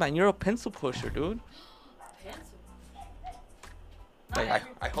yes man. You're a pencil pusher, dude. Like,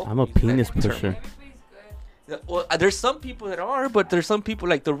 I hope I'm a you use that penis term. pusher. Well, there's some people that are, but there's some people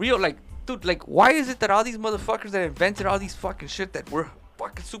like the real, like, dude, like, why is it that all these motherfuckers that invented all these fucking shit that we're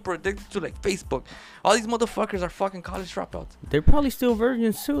fucking super addicted to, like Facebook, all these motherfuckers are fucking college dropouts? They're probably still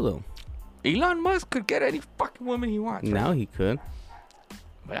virgins too, though. Elon Musk could get any fucking woman he wants. Right? Now he could.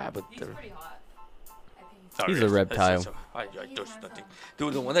 Yeah, but He's pretty hot. I think Sorry, He's a reptile.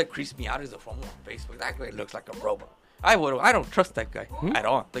 Dude, the one that creeps me out is the one on Facebook. That guy looks like a robot. I don't trust that guy at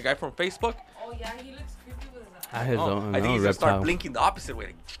all. The guy from Facebook. Oh yeah, he looks creepy with his I eyes. had I think he's gonna start blinking the opposite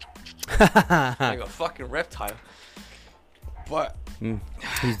way, like a fucking reptile. But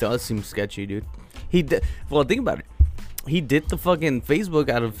He does seem sketchy, dude. Well, think about it. He did the fucking Facebook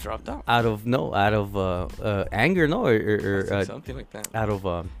out of dropped out. anger, no, or Something like that. out of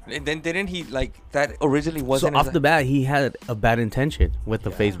And then didn't he like that originally so wasn't off the bat he had a bad intention with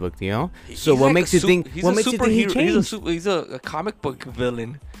the Yeah. Facebook, you know. So He's what like makes a you think? he's What a makes you think he superhero. changed? He's a comic book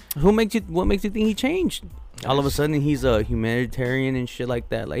villain. What makes you think he changed? All of a sudden he's a humanitarian and shit like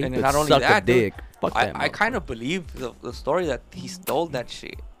that. Like, And he not could only suck that, a dude, dick. Fuck I that. kind of believe the story that he stole that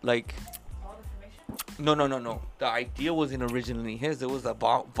shit. Like, All information. no. The idea wasn't originally his. It was the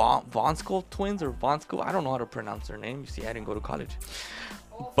Von Skull twins or Von Skull. I don't know how to pronounce their name. You see, I didn't go to college.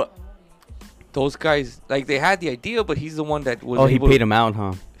 Oh, But those guys, like, they had the idea, but he's the one that was. Oh, he able paid to, him out,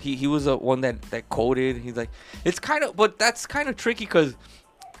 huh? He was the one that coded. He's like, it's kind of, but that's kind of tricky because,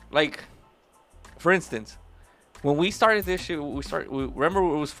 like, for instance, when we started this shit, remember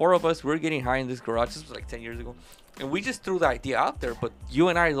it was 4 of us. We were getting high in this garage. This was like 10 years ago. And we just threw the idea out there. But you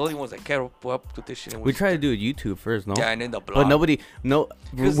and I are the only ones that kept up with this shit. And We tried to do a YouTube first, no? Yeah, and then the blog. But nobody, no,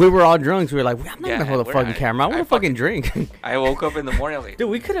 'Cause- we were all drunk. So we were like, I'm not Yeah, gonna hold a we're fucking not- camera. I want I to fucking drink. I woke up in the morning. I was like, Dude,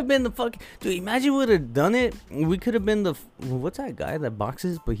 we could have been the fucking. Dude, imagine we would have done it. We could have been the. What's that guy that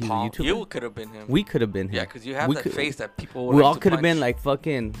boxes, but he's Paul, a YouTuber? you could have been him. We could have been him. Yeah, because you have We that could- face that people would We like all to could have been punch. like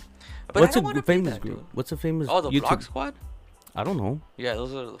fucking. But What's I a don't wanna be famous that, group? dude. What's a famous? Oh, the YouTube? Vlog Squad? I don't know. Yeah,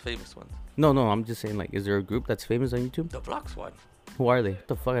 those are the famous ones. No, I'm just saying, like, is there a group that's famous on YouTube? The Vlog Squad. Who are they? What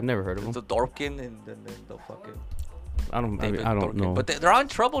the fuck? I've never heard of them. The Dorkin and then the fucking. I don't David know. Dorkin. But they're on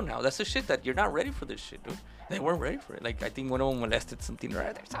trouble now. That's the shit that you're not ready for this shit, dude. They weren't ready for it. Like, I think one of them molested something.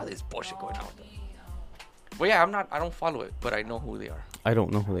 Right? There's all this bullshit going on with them. Well, yeah, I don't follow it, but I know who they are. I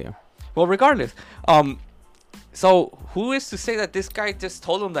don't know who they are. Well, regardless, so who is to say that this guy just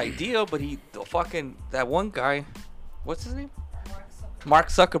told him the idea, but that one guy, what's his name? Mark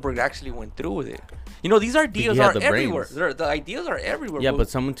Zuckerberg actually went through with it. You know, these ideas had are the everywhere. brains. The ideas are everywhere. Yeah, but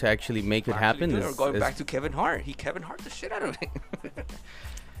someone to actually make it happen Or is. going back to Kevin Hart. He Kevin Hart the shit out of it.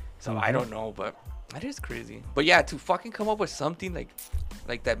 So I don't know, but that is crazy. But yeah, to fucking come up with something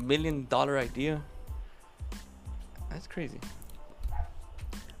like that $1 million idea, that's crazy.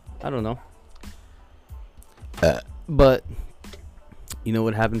 I don't know. But you know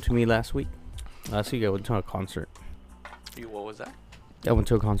what happened to me last week? Last week I went to a concert. What was that? I went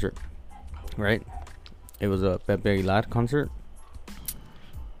to a concert, right? It was a Pepe Lad concert.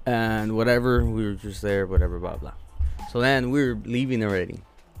 And whatever, we were just there, whatever, blah, blah. So then we were leaving already,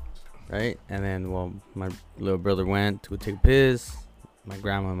 right? And then, well, my little brother went to take a piss, my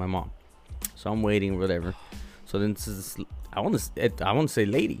grandma and my mom. So I'm waiting, whatever. So then this, I want to say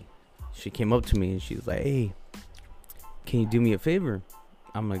lady. She came up to me and she's like, hey, can you do me a favor?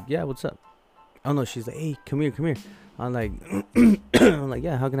 I'm like, yeah, what's up? Oh, no, she's like, hey, come here. I'm like,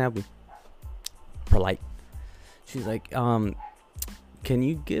 yeah, how can I help you? Polite. She's like, can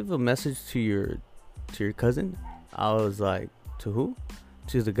you give a message to your cousin? I was like, to who?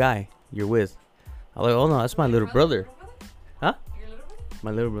 To the guy you're with. I was like, oh no, that's my little brother. Huh? Your little brother?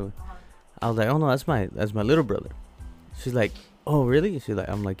 My little brother. Uh-huh. I was like, oh no, that's my little brother. She's like, oh really? She's like,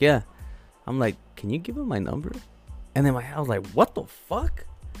 I'm like, yeah. I'm like, can you give him my number? And then I was like, what the fuck?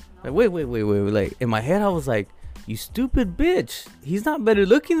 Like, wait. Like, in my head, I was like, you stupid bitch. He's not better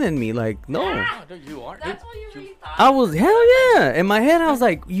looking than me. Like, no. Oh, dude, you are. That's what you really thought. I was, hell yeah. In my head, I was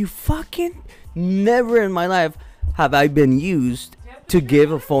like, you fucking never in my life have I been used to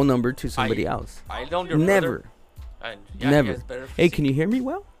give a phone number to somebody else. I don't. Your Never. brother, Never. Hey, can you hear me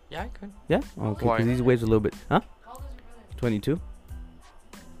well? Yeah, I could. Yeah? Okay, Why? because these waves a little bit. Huh? How old is your brother? 22?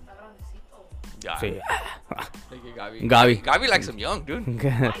 Está grandecito. Yeah. Sí. Look at Gabi. Gabi. Gabi likes him young, dude.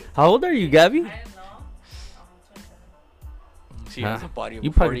 How old are you, Gabby? I don't know. 27. She has a body of You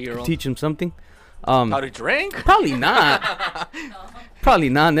a probably 40-year-old. teach him something. How to drink? Probably not. No. Probably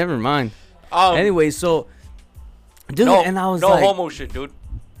not. Never mind. Anyway, so, dude, no, and I was no like, homo shit, dude.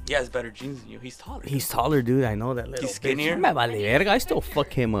 He has better genes than you. He's taller. he's taller, dude. I know that little. He's skinnier? Me vale verga. I still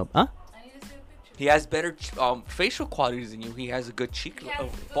fuck him up, huh? I need to see a picture. He has better facial qualities than you. He has a good cheek, He has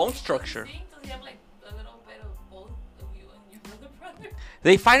bone good structure. thing, does he have like a little bit of both of you and your brother?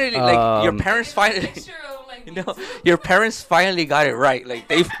 They finally, like, your parents finally, Picture of like you me know, too. your parents finally got it right. Like,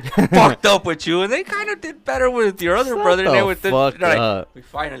 they fucked up with you, and they kind of did better with your other Shut brother than the they with the. fuck They're like, up. we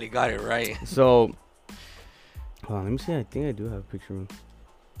finally got it right. So, hold on, let me see. I think I do have a picture of him.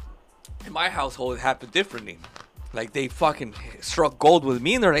 In my household, it happened differently. Like, they fucking struck gold with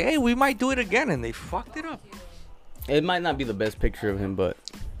me, and they're like, hey, we might do it again, and they fucked it up. It might not be the best picture of him, but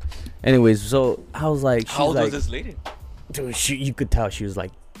anyways, so I was like, she's How old like, was this lady? dude, you could tell she was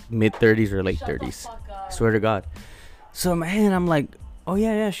like mid 30s or late Shut the 30s. fuck up. Swear to God. So man, I'm like, oh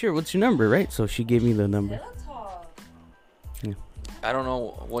yeah, sure. What's your number, right? So she gave me the number. Hella tall. I don't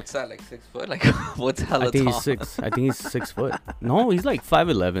know. What's that, like 6 foot? Like, what's hella I think tall? he's 6. I think he's 6 foot. No, he's like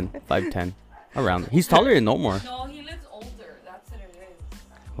 5'11", 5'10", around. He's taller than no more. No, he looks older. That's what it is.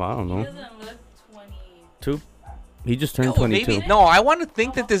 Well, I don't He know. doesn't look 20. He just turned Yo, 22. maybe, no, I want to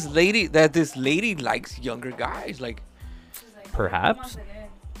think that this lady likes younger guys. Like, She's like, Perhaps. "Oh, come on,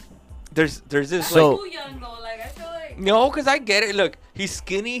 there's this So- like, too young though. Like I feel like. no, because I get it. Look, he's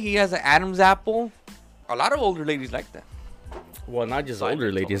skinny. He has an Adam's apple. A lot of older ladies like that. Well, not just So I older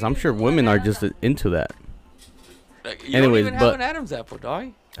just ladies. told I'm you sure to women go are down. just into that. Like, you Anyways, don't even but- have an Adam's apple,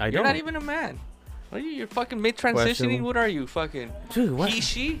 dog. I You're don't. not even a man. What are you? You're fucking mid-transitioning. Questionable. What are you? Fucking Dude, what? he,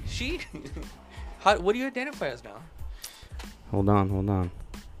 she? What do you identify as now? Hold on.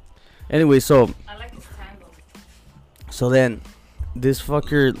 Anyway, so I like his tango. So then, this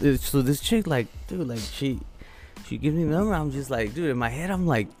fucker, so this chick, like, dude, like, she gives me the number. I'm just like, dude, in my head, I'm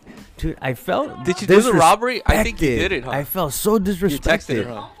like, dude, I felt. Did you do the robbery? I think you disrespected. did it, huh? I felt so You texted disrespected.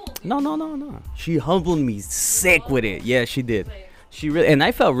 her, huh? Humble. No. She humbled me sick with it. Yeah, she did. She really, and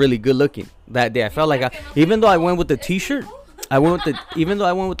I felt really good looking that day. I felt like even though I went with the t-shirt, even though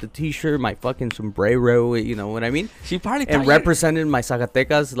I went with the t-shirt, my fucking sombrero, you know what I mean? She probably And thought you- represented my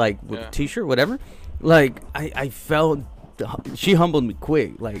Zacatecas, like, with Yeah. a t-shirt, whatever. Like, I felt, she humbled me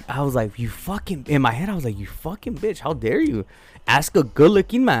quick. Like, I was like, you fucking, in my head, I was like, you fucking bitch, how dare you ask a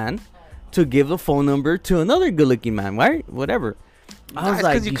good-looking man to give the phone number to another good-looking man, right? Whatever. I was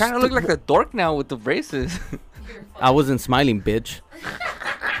like, because you kind of look like a dork now with the braces. I wasn't smiling, bitch.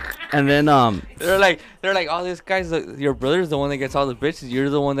 And then, they're like, oh, this guy's your brother's the one that gets all the bitches. You're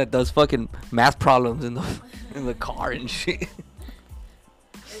the one that does fucking math problems in the car and shit.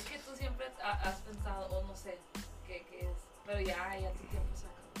 Es que tú siempre has pensado, o no sé qué es, pero ya tu tiempo se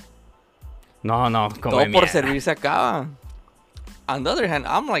acabó. no, como Todo por mierda. servir se acaba. On the other hand,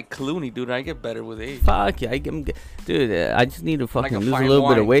 I'm like Clooney, dude. I get better with age. Fuck yeah, dude. I just need to fucking a lose a fine little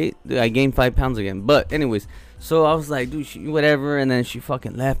bit of wine. weight. Dude, I gained 5 pounds again. But anyways, so I was like, dude, whatever. And then she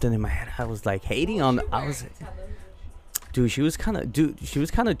fucking left, and in my head, I was like hating on. I was, dude, she was kind of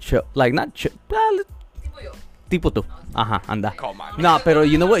chill, like not chill. Tipo yo. Tipo tú. Anda. Come on. No, pero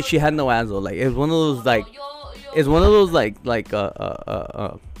you know what? She had no ass though. Like, it's one of those like, it's one of those like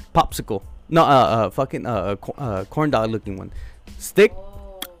popsicle. No, fucking corn dog looking one. Stick,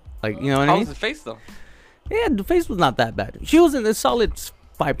 Oh. like, you know what I How mean? was the face though? Yeah, the face was not that bad. She was in a solid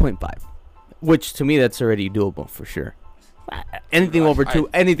 5.5, which to me that's already doable for sure. Anything Dude, over I-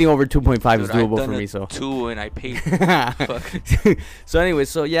 2.5 is Dude, I've doable done for a me. So, 2 and I paid. Fuck. so anyway,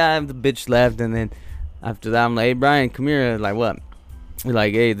 so yeah, the bitch left, and then after that, I'm like, hey Brian, come here. Like, what? We're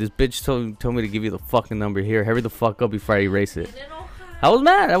like, hey, this bitch told me to give you the fucking number here. Hurry the fuck up before I erase it. I was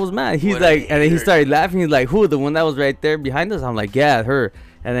mad. He's What a like, and then he hater. started laughing. He's like, who? The one that was right there behind us? I'm like, yeah, her.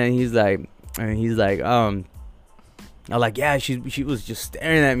 And then he's like, I'm like, yeah, she was just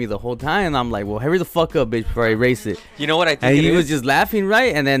staring at me the whole time. And I'm like, well, hurry the fuck up, bitch, before I erase it. You know what I think And it he was is? just laughing,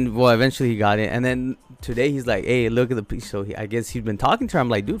 right? And then, well, eventually he got it. And then today he's like, hey, look at the piece. So I guess he's been talking to her. I'm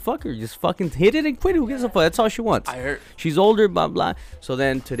like, dude, fuck her. Just fucking hit it and quit it. Who gives a fuck? That's all she wants. I heard. She's older, blah, blah. So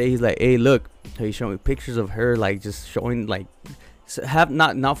then today he's like, hey, look. So he showed me pictures of her, like, just showing, like, have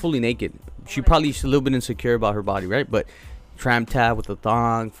not fully naked. She probably a little bit insecure about her body, right? But tramp tab with a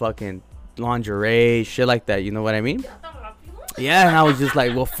thong, fucking lingerie, shit like that. You know what I mean? Yeah, and I was just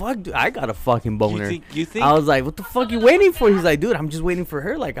like, well, fuck, dude, I got a fucking boner. You think? I was like, what the fuck you waiting for? He's like, dude, I'm just waiting for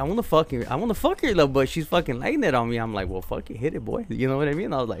her. Like, I want to fuck her, love, but she's fucking laying it on me. I'm like, well, fuck it, hit it, boy. You know what I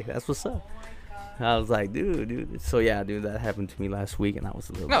mean? I was like, that's what's up. I was like, dude. So yeah, dude, that happened to me last week, and I was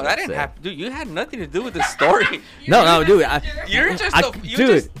a little. No, that didn't happen, dude. You had nothing to do with the story. no, dude. I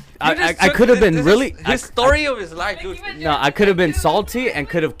could have been really his story of his life, dude. No, I could have been salty and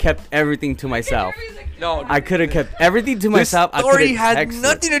could have kept everything to myself. No, I could have kept everything to myself. This story had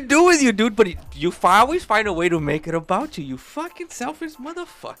nothing to do with you, dude. But you always find a way to make it about you. You fucking selfish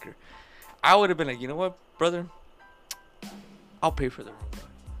motherfucker. I would have been like, you know what, brother? I'll pay for the room.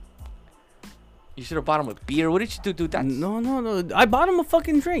 You should have bought him a beer. What did you do, dude? No. I bought him a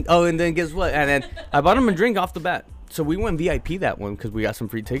fucking drink. Oh, and then guess what? And then I bought him a drink off the bat. So we went VIP that one because we got some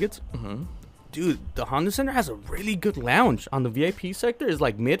free tickets. Mm-hmm. Dude, the Honda Center has a really good lounge on the VIP sector. It's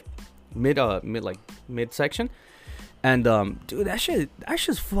like mid section. And dude, that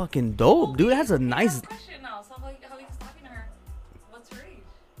shit's fucking dope. Dude, it has a nice. Question now. So how he's talking to her? What's her age?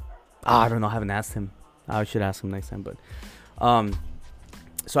 I don't know. I haven't asked him. I should ask him next time. But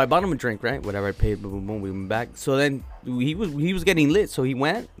so I bought him a drink, right? Whatever I paid, boom, boom, boom. We went back. So then he was getting lit, so he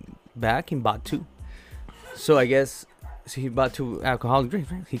went back and bought 2. So I guess he bought 2 alcoholic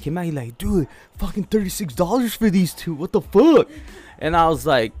drinks. Right? He came out, he like, dude, fucking $36 for these 2. What the fuck? And I was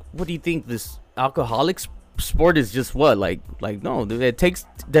like, what do you think? This alcoholic sport is just what? Like no, dude, it takes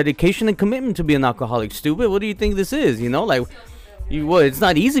dedication and commitment to be an alcoholic. Stupid. What do you think this is? You know, like it's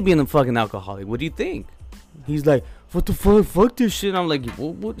not easy being a fucking alcoholic. What do you think? He's like, what the fuck? Fuck this shit. I'm like,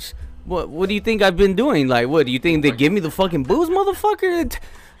 what do you think I've been doing? Like, what do you think they give me the fucking booze, motherfucker?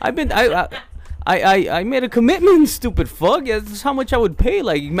 I made a commitment, stupid fuck. That's how much I would pay.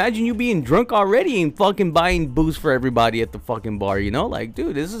 Like, imagine you being drunk already and fucking buying booze for everybody at the fucking bar. You know, like,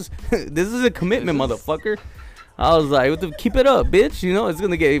 dude, this is a commitment, motherfucker. I was like, keep it up, bitch. You know, it's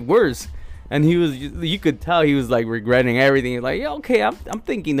gonna get worse. And you could tell he was like regretting everything. Like, yeah, okay, I'm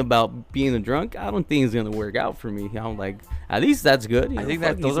thinking about being a drunk. I don't think it's gonna work out for me. I'm like, at least that's good. I think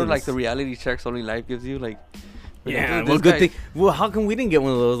that those are like the reality checks only life gives you. Like, yeah, well, good thing. Well, how come we didn't get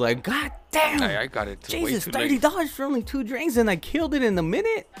one of those? Like, god damn, I got it. Jesus, $30 for only 2 drinks, and I killed it in a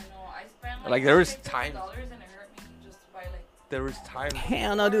minute. I know. I spent like there was time. $60 and it hurt me just to buy like. There was time.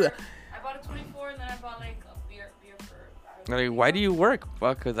 Hell no, dude. I bought a 24 and then I bought like a beer for. Like, why do you work?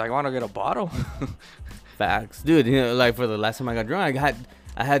 Well, cause I want to get a bottle. Facts, dude. You know, like for the last time I got drunk,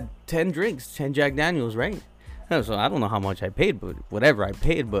 I had 10 drinks, 10 Jack Daniels, right? So I don't know how much I paid, but whatever I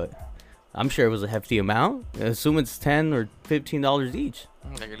paid, but I'm sure it was a hefty amount. I assume it's $10 or $15 each.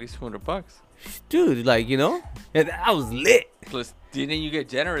 Like at least $200. Dude, like, you know, I was lit. Plus, didn't you get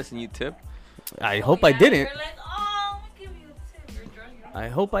generous and you tip? I hope I didn't. You're like, oh, I'm gonna give you a tip. You're drunk. I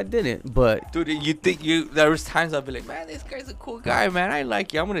hope I didn't, but dude, you think there was times I'd be like, man, this guy's a cool guy, man. I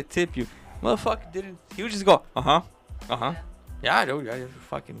like you. I'm gonna tip you. Motherfucker didn't. He would just go, yeah, dude, I just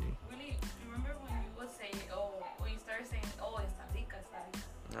fucking. Really, remember when you would say, when you started saying, está rica, está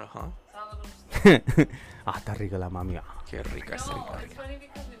rica. Está rica la mami. Qué rica, está rica. No, it's funny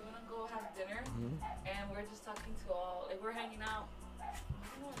because we want to go have dinner, and we're just talking to all, like we're hanging out.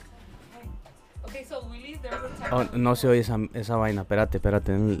 Okay, so Willie, there was a time. Oh, no se oye esa vaina.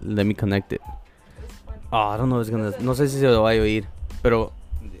 Espérate. Let me connect it. I don't know if it's gonna. No sé si se lo va a oír, pero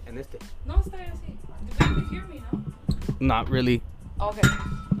en este. No, está bien así. You can hear me, no? Not really. Okay.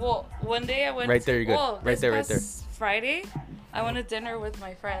 Well, one day I went. Right there, you're good. Well, right there. Friday, I went to dinner with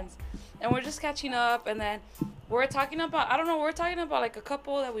my friends, and we're just catching up, and then we're talking about like a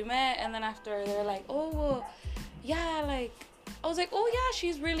couple that we met, and then after they're like, oh, well, yeah, like I was like, oh yeah,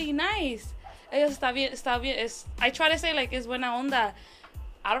 she's really nice. Ellos está bien. I try to say like es buena onda.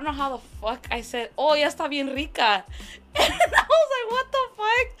 I don't know how the fuck I said, oh, ya está bien rica. And I was like, what the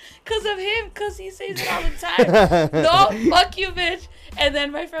fuck? Because of him, because he says it all the time. No, fuck you, bitch. And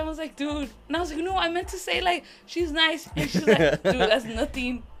then my friend was like, dude. And I was like, no, I meant to say, like, she's nice. And she's like, dude, that's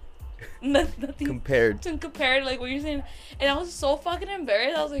nothing. Nothing. Compared. Like, what you're saying. And I was so fucking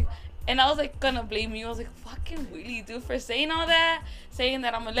embarrassed. I was like, gonna blame you. I was like, fucking Willie, dude, for saying all that. Saying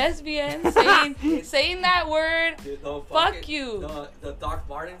that I'm a lesbian. saying that word. Dude, no, fuck you. No, the Doc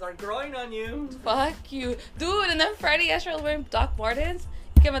Martens are growing on you. Fuck you. Dude, and then Friday yesterday I was wearing Doc Martens.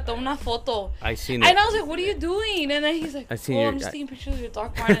 Que me tomó una foto. I seen it. And I was like, what are you doing? And then he's like, I'm just taking pictures of your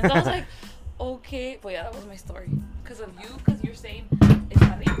Doc Martens. I was like, okay. But yeah, that was my story. Because of you, because you're saying,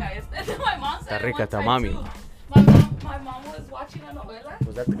 está rica. And then my mom said it one time too. My mom was watching a novela.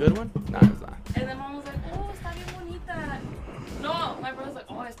 Was that the good one? Nah, it's not. And then mom was like, oh, está bien bonita. No, my brother's like,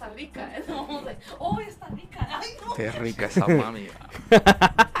 oh, está rica. And the mom was like, oh, está rica. Ay, no. Qué rica esa mami.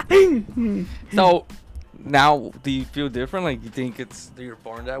 So, now, do you feel different? Like, you think it's that you're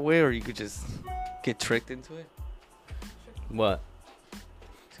born that way, or you could just get tricked into it? What?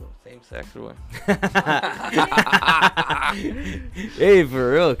 So, same sex or what? Hey,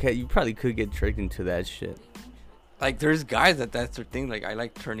 for real, you probably could get tricked into that shit. Like, there's guys that's their thing. Like, I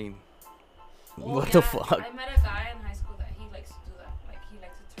like turning. Oh, What yeah, the fuck? I met a guy in high school that he likes to do that. Like, he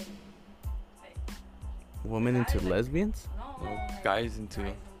likes to turn, like, Women into guys, like, lesbians? no, Well, like, guys into.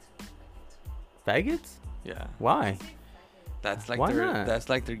 Faggots? Yeah. Why? That's like Why their not? that's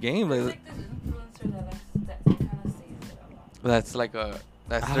like their game. There's Like, like this influencer that kind of says it a lot. that's like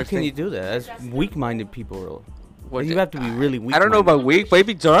that's How their can thing. you do that? That's That's weak-minded people. What You the- have to be really weak. I don't know about weak,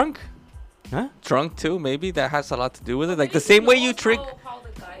 maybe drunk. Huh? Drunk too, maybe that has a lot to do with it. Like Maybe the same way he you knows trick, how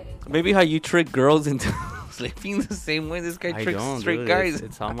the guy is. maybe how you trick girls into sleeping the same way this guy I tricks don't, straight dude. guys.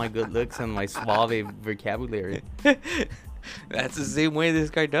 It's all my good looks and my suave vocabulary. That's the same way this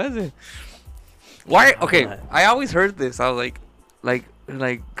guy does it. Why? Okay, I always heard this. I was like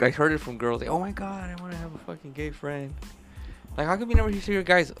I heard it from girls. Like, oh my god, I want to have a fucking gay friend. Like, how come you never hear your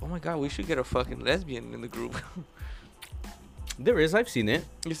guys? Oh my god, we should get a fucking lesbian in the group. There is. I've seen it.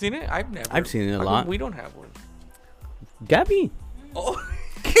 You seen it? I've never. I've seen it a How come lot. we don't have one. Gabby. Oh,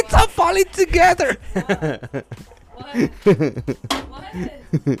 it's all falling together. What?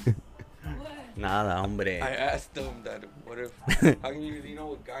 What? Nada, hombre. I asked them that. What if? How come you know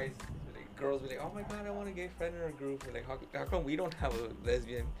what guys? Like, girls be like, oh my god, I want a gay friend in our group. We're like, how come we don't have a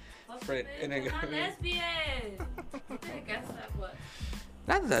lesbian friend? And We're not lesbian. Nothing against that, but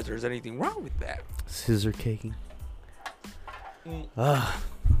not that there's anything wrong with that. Scissor caking. Mm.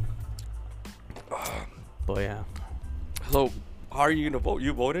 Boy, yeah. So, how are you gonna vote?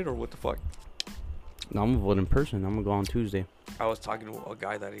 You voted or what the fuck? No, I'm gonna vote in person. I'm gonna go on Tuesday. I was talking to a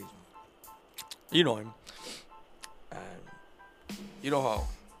guy that you know him, and you know how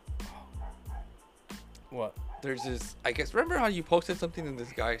What? there's this. I guess remember how you posted something and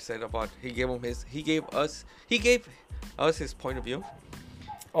this guy said about he gave us his point of view.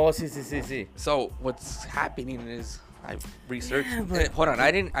 Oh, see. So what's happening is I researched. Yeah, but- hold on,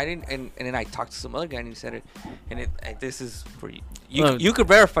 I didn't, and then I talked to some other guy and he said it, and this is for you. Well- You could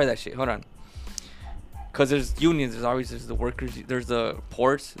verify that shit. Hold on. Cause there's unions. There's the workers. There's the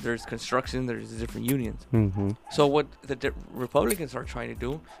ports. There's construction. There's different unions. Mm-hmm. So what the Republicans are trying to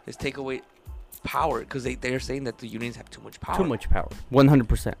do is take away power because they're saying that the unions have too much power. Too much power.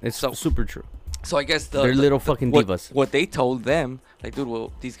 100%. It's So- super true. So I guess They're little fucking what, divas. What they told them, like, dude,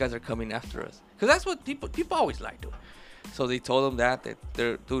 well, these guys are coming after us, because that's what people always like, dude. So they told them that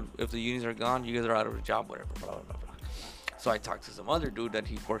they're, dude, if the unions are gone, you guys are out of a job, whatever, blah blah blah blah. So I talked to some other dude that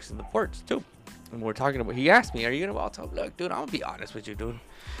he works in the ports too, and we're talking about. He asked me, "Are you gonna vote?" I told him, look, dude, I'm gonna be honest with you, dude.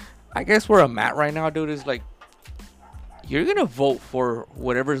 I guess where I'm at right now, dude, is like, you're gonna vote for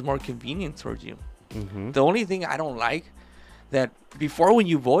whatever is more convenient towards you. Mm-hmm. The only thing I don't like that before when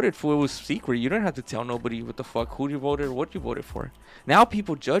you voted for it was secret. You don't have to tell nobody what the fuck who you voted or what you voted for. Now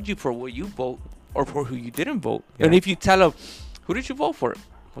people judge you for what you vote or for who you didn't vote. Yeah. And if you tell them, who did you vote for?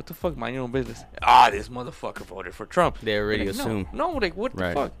 What the fuck? Mind your own business. This motherfucker voted for Trump. They already Like, assume. No, like what Right.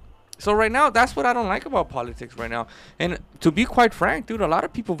 the fuck? So right now, that's what I don't like about politics right now. And to be quite frank, dude, a lot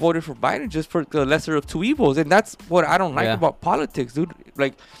of people voted for Biden just for the lesser of two evils. And that's what I don't like Yeah. about politics, dude.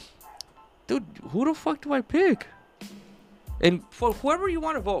 Like, dude, who the fuck do I pick? And for whoever you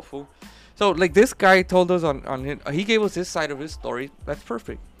want to vote for. So, like, this guy told us on his, he gave us his side of his story. That's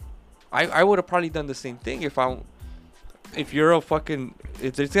perfect. I would have probably done the same thing if you're a fucking,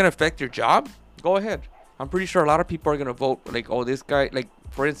 if it's going to affect your job, go ahead. I'm pretty sure a lot of people are going to vote, like, oh, this guy, like,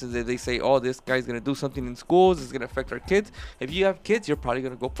 for instance, if they say, oh, this guy's going to do something in schools, it's going to affect our kids. If you have kids, you're probably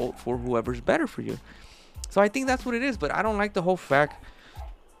going to go vote for whoever's better for you. So I think that's what it is. But I don't like the whole fact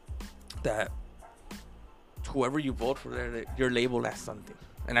that whoever you vote for, you're labeled as something.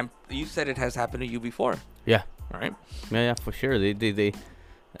 And you said it has happened to you before. Yeah. Right? Yeah, for sure. They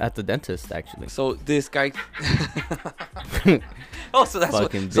at the dentist actually. So this guy. Oh, so that's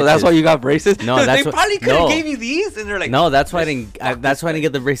Fucking what, so that's bitches. why you got braces. No, Dude, that's they what- probably could have no. gave you these, and they're like, No, that's why I "This didn't. fuck That's this why I didn't guy."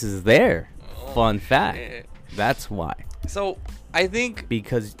 get the braces there. Oh, Fun fact. shit. That's why. So I think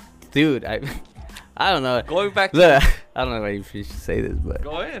Because, dude, I don't know. going back to Look, I don't know if you should say this, but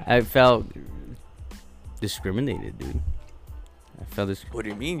go ahead. I felt discriminated, dude. I felt discriminated. What do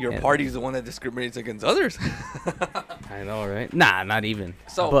you mean? Your Yeah. party's the one that discriminates against others. I know, right? Nah, not even.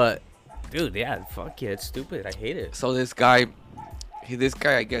 So- but, dude, yeah, fuck yeah, it's stupid. I hate it. So this guy,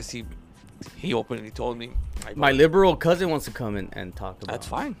 I guess he openly told me. My liberal cousin wants to come and talk about That's it.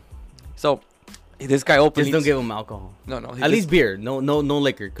 fine. So This guy openly. Just don't give him alcohol. No. At least beer. No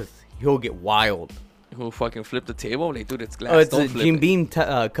liquor, because he'll get wild. Who fucking flipped the table? Like, dude, it's glass. Oh, it's don't a flip Jim it. Beam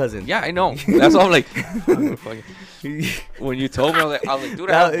cousin. Yeah, I know. That's all I'm like. When you told me, I was like,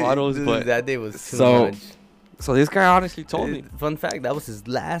 dude, I have bottles, but that day was too so much. So this guy honestly told me. Fun fact: that was his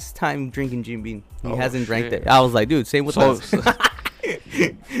last time drinking Jim Beam. He Oh, hasn't drank shit. that. I was like, dude, same with us. So, That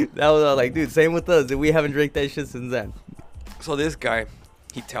was I was like, dude, same with us. We haven't drank that shit since then. so this guy,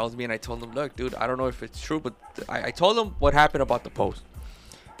 he tells me, and I told him, look, dude, I don't know if it's true, but I told him what happened about the post.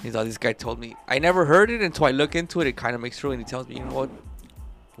 He's like, this guy told me. I never heard it until I look into it. It kind of makes true, and he tells me, you know what,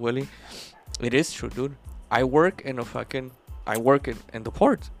 Willie, it is true, dude. I work in the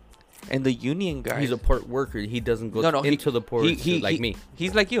port, and the union guy. He's a port worker. He doesn't go into the port like me.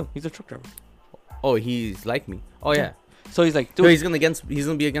 He's like you. He's a truck driver. Oh, he's like me. Oh yeah. So he's like, dude, So he's gonna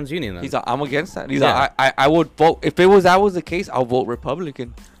be against union. Then. he's like, I'm against that. He's Yeah. like, I would vote if that was the case. I'll vote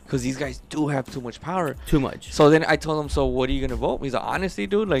Republican because these guys do have too much power. Too much. So then I told him, so what are you gonna vote? He's like, honestly,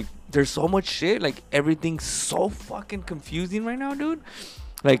 dude, like there's so much shit. Like everything's so fucking confusing right now, dude.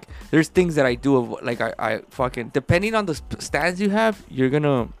 Like there's things that I do, like I fucking depending on the stands you have, you're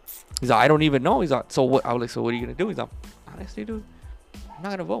gonna. He's like, I don't even know. He's like, so what? I was like, so what are you gonna do? He's like, honestly, dude, I'm not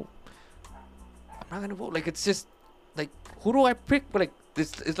gonna vote. Like it's just like who do I pick? But like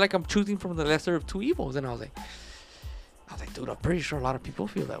this, it's like I'm choosing from the lesser of two evils. And I was like, dude, I'm pretty sure a lot of people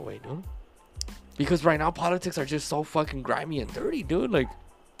feel that way, dude. Because right now politics are just so fucking grimy and dirty, dude. Like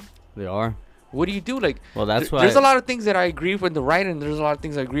They are. what do you do? Like, Well, that's why. there's a lot of things that I agree with the right, and there's a lot of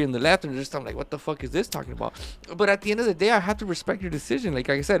things I agree in the left, and just I'm like, what the fuck is this talking about? But at the end of the day, I have to respect your decision. Like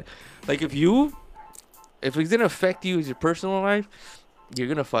I said, like if it's gonna affect you as your personal life, you're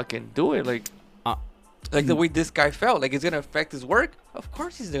gonna fucking do it. Like the way this guy felt, like it's gonna affect his work. Of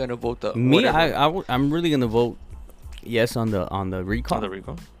course, he's gonna vote the Me, whatever. I'm really gonna vote yes on the recall. On the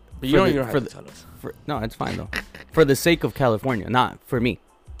recall. But For you the- don't for have the- to tell us. No, it's fine though. For the sake of California, not for me.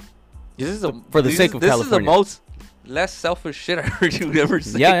 This is For the sake of This is California. the most less selfish shit I heard you ever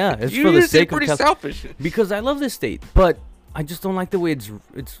say. Yeah, it's You for the usually say sake of pretty selfish. Because I love this state, but I just don't like the way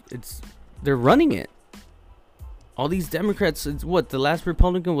it's they're running it. All these Democrats, it's what the last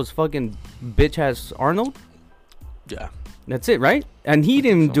Republican was fucking bitch ass Arnold. Yeah. That's it, right? And he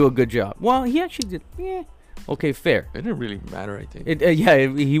didn't so. do a good job. Well, he actually did. Yeah. Okay, fair. It didn't really matter, I think.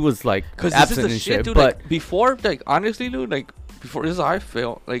 He was like Because this is absent the and shit, shit. dude. But Like, before, like, honestly, dude, like, before this, I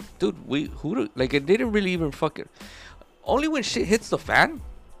felt like, dude, it didn't really even fucking. Only when shit hits the fan,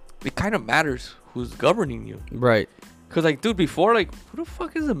 it kind of matters who's governing you. right, Because, like, dude, before, like, who the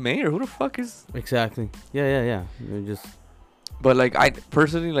fuck is the mayor? Who the fuck is. exactly. Yeah. They're just But, like, I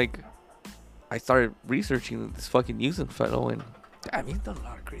personally, like, I started researching this fucking Newsom fellow, and damn, he's done a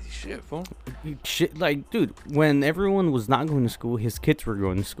lot of crazy shit, fool. shit. Like, dude, when everyone was not going to school, his kids were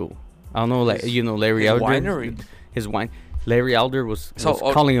going to school. I don't know, like Larry his Elder, winery. his wine. Larry Elder was So,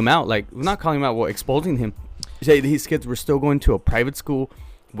 calling him out, like not calling him out, well, exposing him. Say his kids were still going to a private school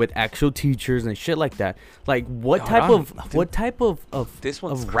with actual teachers and shit like that. Like, what type of This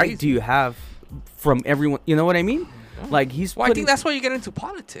one's right crazy. do you have from everyone? You know what I mean? Like he's. Well, I think that's why you get into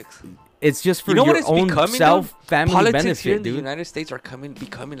politics. It's just for You know what your it's own becoming, self, dude? family Politics benefit, here in the dude. United States are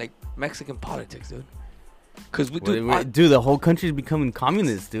becoming like Mexican politics, dude. Because we Wait, do. wait, dude, the whole country's becoming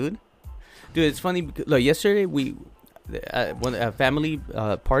communist, dude. Dude, it's funny. Because, like yesterday, we a family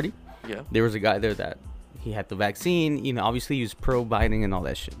party. Yeah. There was a guy there that he had the vaccine. You know, obviously he was pro Biden and all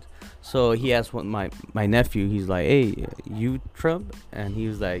that shit. So he asked my nephew. He's like, "Hey, you Trump?" And he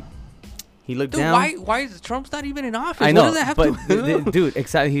was like, he looked Dude, down. why is Trump's not even in office? I know, What does that have but to dude,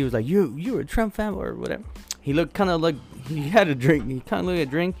 excited. He was like, "You a Trump fan or whatever?" He looked kind of like he had a drink. He kind of looked at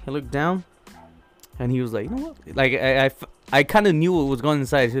a drink. He looked down, and he was like, "You know what?" Like I kind of knew what was going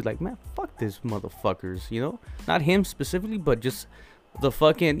inside. He was like, "Man, fuck this motherfuckers," you know, not him specifically, but just the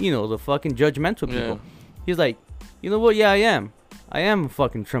fucking judgmental people. Yeah. He's like, "You know what? Yeah, I am a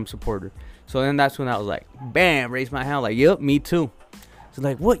fucking Trump supporter." So then that's when I was like, bam, raised my hand like, "Yep, me too." So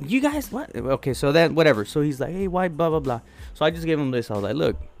like, what, you guys, what? Okay, so then whatever. So he's like, "Hey, why blah blah blah." So I just gave him this. I was like,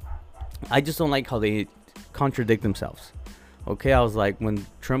 "Look, I just don't like how they contradict themselves." Okay, I was like, when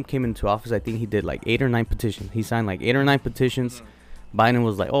Trump came into office, I think he did like 8 or 9 petitions. He signed like 8 or 9 petitions. Biden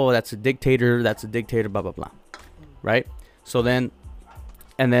was like, "Oh, that's a dictator, blah blah blah," right? So then,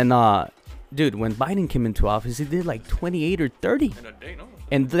 and then, dude, when Biden came into office, he did like 28 or 30 In a day, no?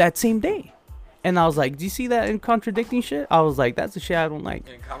 and that same day. And I was like, "Do you see that in contradicting shit?" I was like, "That's the shit I don't like."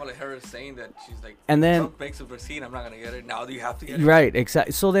 And Kamala Harris saying that she's like, And then, Trump makes a vaccine, I'm not gonna get it. Now do you have to get it? right,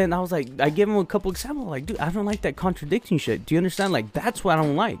 exactly. So then I was like, I gave him a couple examples. Like, dude, I don't like that contradicting shit. Do you understand? Like, that's what I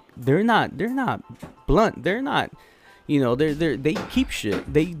don't like. They're not blunt. They're not, they keep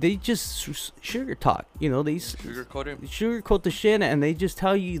shit. They just sugar talk. They sugarcoat the shit, and they just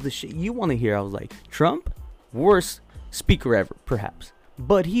tell you the shit you want to hear. I was like, Trump, worst speaker ever, perhaps,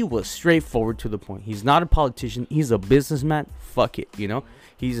 but he was straightforward to the point. He's not a politician. He's a businessman. Fuck it,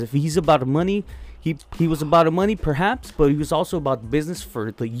 He's about money. He was about the money, perhaps, but he was also about business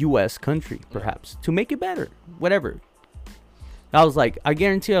for the U.S. country, perhaps, to make it better, whatever. I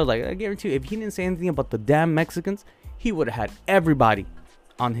guarantee you, if he didn't say anything about the damn Mexicans, he would have had everybody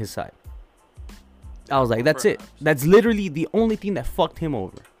on his side. I was like, that's it. That's literally the only thing that fucked him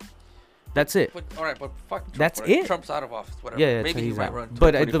over. That's it. But fuck Trump. That's it. Trump's out of office, whatever. Yeah, maybe he might run.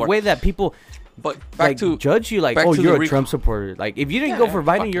 But the way that people... But back to judge you you're a Trump supporter. Like if you didn't go for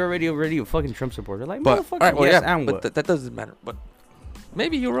Biden, you're already a fucking Trump supporter. Like motherfucker, and what? But that doesn't matter. But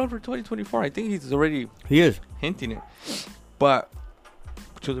maybe he'll run for 2024. I think he's already hinting it. But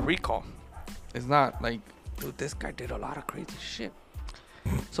to the recall, it's not like, dude, this guy did a lot of crazy shit.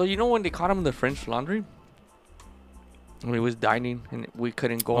 So when they caught him in the French Laundry, when he was dining and we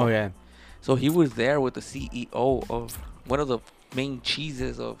couldn't go. Oh yeah. So he was there with the CEO of one of the main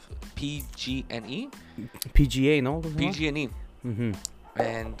cheeses of PG&E. PGA, no? PG&E. Mm-hmm.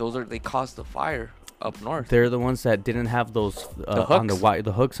 And they caused the fire up north. They're the ones that didn't have those the hooks. on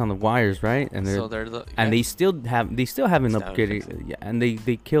the hooks on the wires, right? And they still haven't upgraded. Yeah, and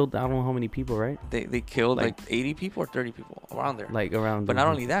they killed I don't know how many people, right? They killed like 80 people or 30 people around there. Like around. But not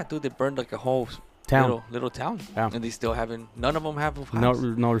only that, dude, they burned like a whole little town. Yeah. And they still haven't. None of them have a house.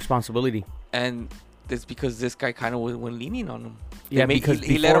 No responsibility. And it's because this guy kind of went leaning on them. Because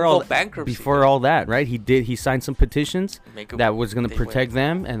he let him go bankruptcy. Before all that, right? He signed some petitions that was gonna protect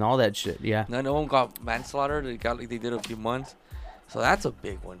them and all that shit. Yeah. None of them got manslaughter. They did a few months. So that's a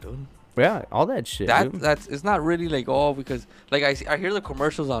big one, dude. Yeah, all that shit. That's it's not really like because like I hear the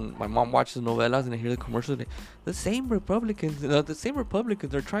commercials on my mom watches novelas and I hear the commercials. The same Republicans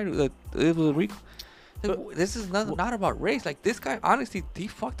are trying to it was a recall. This is not about race. Like this guy, honestly, he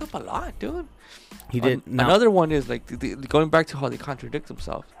fucked up a lot, dude. He did. Another one is like going back to how they contradict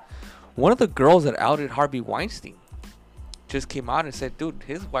themselves. One of the girls that outed Harvey Weinstein just came out and said, "Dude,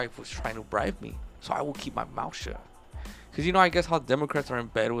 his wife was trying to bribe me, so I will keep my mouth shut." Because I guess how Democrats are in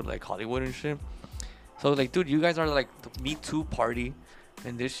bed with like Hollywood and shit. So like, dude, you guys are like the Me Too party,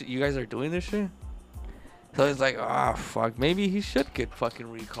 and this shit, you guys are doing this shit. So it's like, fuck, maybe he should get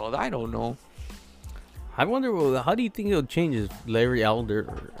fucking recalled. I don't know. I wonder, how do you think it'll change if Larry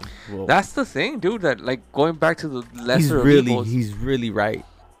Elder? That's the thing, dude. That like going back to the lesser evils. He's really right.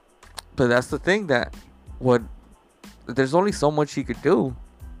 But that's the thing that there's only so much he could do.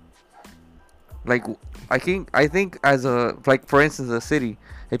 Like I think as a like for instance the city,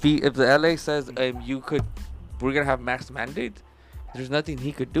 if the LA says we're gonna have max mandates, there's nothing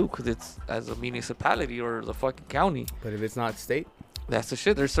he could do because it's as a municipality or the fucking county. But if it's not state, that's the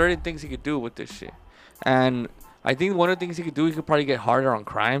shit. There's certain things he could do with this shit. And I think one of the things he could do, he could probably get harder on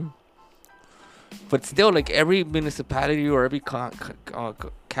crime. But still, like every municipality or every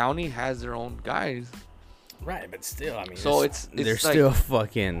county has their own guys. Right, but still, I mean, so they're like, still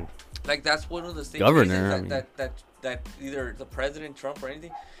fucking. Like that's one of the things governor. That either the president Trump or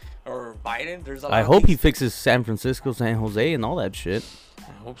anything or Biden. There's a lot. I hope he fixes San Francisco, San Jose, and all that shit.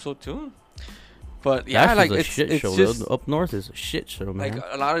 I hope so too. But yeah, like it's show, just up north is a shit show, man. Like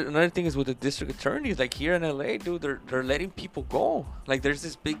another thing is with the district attorneys, like here in LA, dude, they're letting people go. Like there's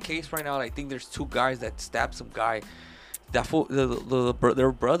this big case right now. I think there's 2 guys that stabbed some guy. That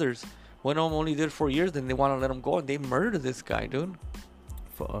they're brothers. One of them only did 4 years, then they want to let him go, and they murdered this guy, dude.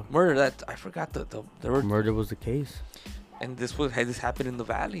 Fuck. Murder that I forgot murder was the case. And this happened in the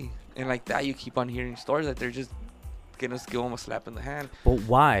valley, and like that you keep on hearing stories that they're just gonna give him a slap in the hand. But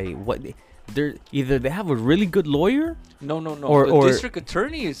why? What? They're either they have a really good lawyer. No. The district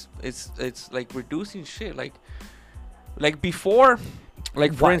attorney is it's like reducing shit. Like before,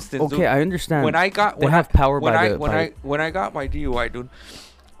 like for instance. Okay, dude, I understand. When I got they have power when I got my DUI, dude,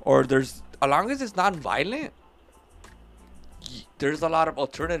 or there's as long as it's not violent, there's a lot of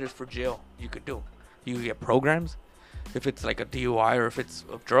alternatives for jail you could do. You could get programs if it's like a DUI or if it's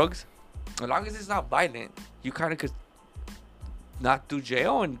drugs. As long as it's not violent, you kind of could not do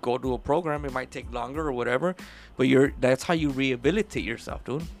jail and go to a program. It might take longer or whatever, but that's how you rehabilitate yourself,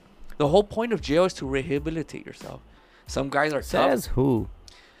 dude. The whole point of jail is to rehabilitate yourself. Some guys are says tough. Who?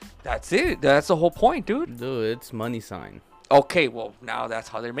 That's it. That's the whole point, dude. Dude, it's money sign. Okay, well now that's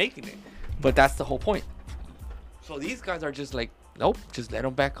how they're making it, but that's the whole point. So these guys are just like, nope, just let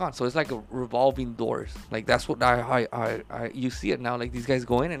them back on. So it's like a revolving doors. Like that's what I you see it now. Like these guys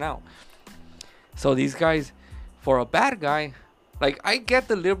go in and out. So these guys, for a bad guy. Like, I get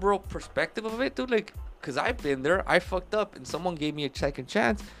the liberal perspective of it, dude. Like, because I've been there. I fucked up, and someone gave me a second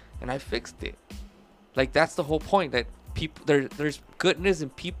chance, and I fixed it. Like, that's the whole point, that people there's goodness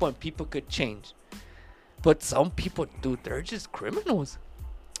in people, and people could change. But some people, dude, they're just criminals.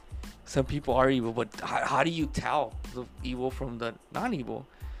 Some people are evil, but how do you tell the evil from the non-evil?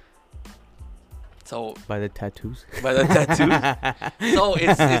 So by the tattoos. By the tattoos. So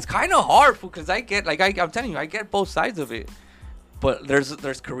it's kind of hard, because I get, like, I'm telling you, I get both sides of it. But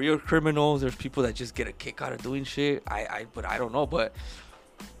there's career criminals. There's people that just get a kick out of doing shit. But I don't know. But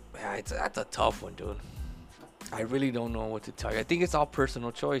yeah, that's a tough one, dude. I really don't know what to tell you. I think it's all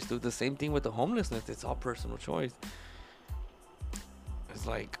personal choice, dude. The same thing with the homelessness. It's all personal choice. It's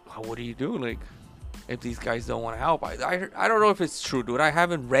like, what do you do? Like, if these guys don't want to help, I don't know if it's true, dude. I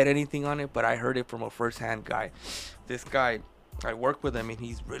haven't read anything on it, but I heard it from a first-hand guy. This guy, I work with him, and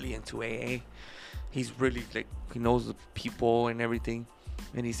he's really into AA. He's really, like, he knows the people and everything.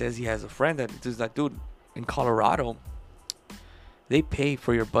 And he says he has a friend that is like, dude, in Colorado, they pay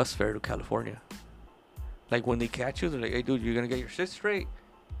for your bus fare to California. Like, when they catch you, they're like, hey, dude, you're going to get your shit straight?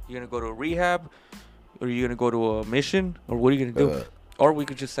 You're going to go to a rehab? Or you're going to go to a mission? Or what are you going to do? Or we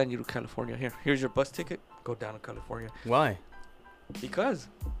could just send you to California. Here's your bus ticket. Go down to California. Why? Because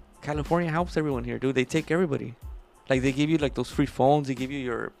California helps everyone here, dude. They take everybody. Like, they give you, like, those free phones. They give you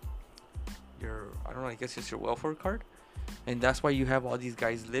your I don't know, I guess it's your welfare card. And that's why you have all these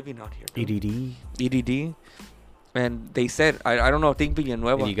guys living out here, dude. EDD. And they said, I don't know, I think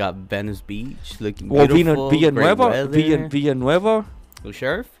Villanueva. And you got Venice Beach looking beautiful. Villanueva. The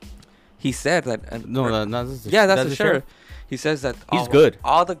sheriff? He said that. That's the sheriff. He says that he's good.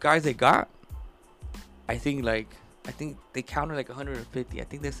 All the guys they got, I think they counted like 150. I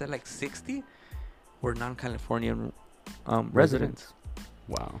think they said like 60 were non-Californian residents.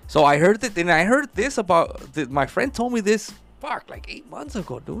 Wow. So I heard that, and I heard this about my friend told me this like 8 months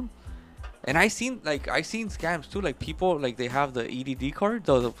ago, dude. And I seen scams too, like people, like they have the EDD card,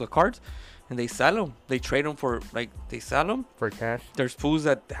 the cards, and they sell them. They trade them for, like, they sell them for cash. There's fools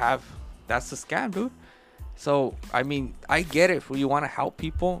that have, that's the scam, dude. So I mean, I get it. For you want to help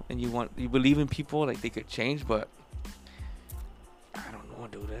people and you believe in people, like they could change, but I don't know,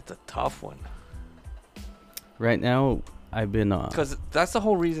 dude. That's a tough one. Right now, I've been because that's the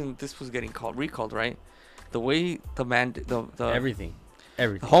whole reason this was getting recalled, right? The way the everything,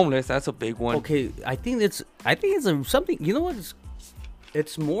 the homeless, that's a big one. Okay, I think it's something. You know what?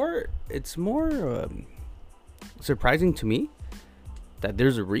 It's more surprising to me that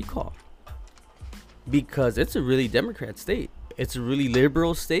there's a recall, because it's a really Democrat state. It's a really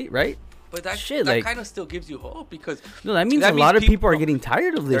liberal state, right? But that kind of still gives you hope, because that means a lot of people are getting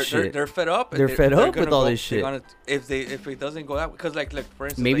tired of this shit. They're fed up. They're fed up with all this shit. If it doesn't go out, because like for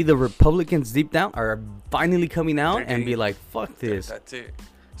instance, maybe the Republicans deep down are finally coming out and be like, "Fuck this." That's it.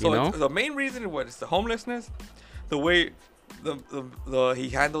 So the main reason is the homelessness, the way he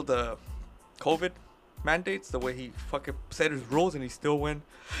handled the COVID mandates, the way he fucking set his rules, and he still went.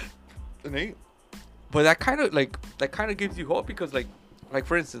 But that kind of gives you hope, because like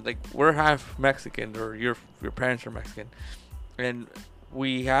for instance, like we're half Mexican, or your parents are Mexican, and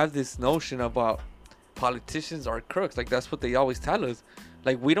we have this notion about politicians are crooks. Like that's what they always tell us.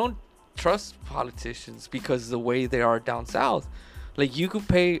 Like we don't trust politicians because of the way they are down south. Like you could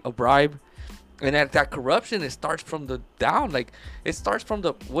pay a bribe, and that corruption, it starts from the down. Like it starts from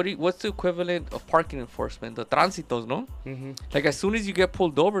the what's the equivalent of parking enforcement? The tránsitos, no? Mm-hmm. Like as soon as you get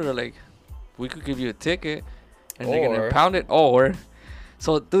pulled over, they're like, we could give you a ticket, and they're gonna impound it.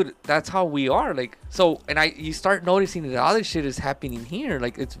 So dude, that's how we are. Like so, and you start noticing that all this shit is happening here.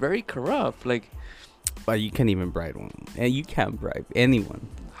 Like it's very corrupt. Like, but you can't even bribe one, and you can't bribe anyone.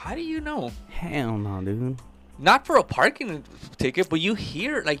 How do you know? Hell no, dude. Not for a parking ticket, but you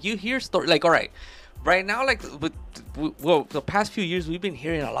hear stories. Like, all right, right now, like, the past few years, we've been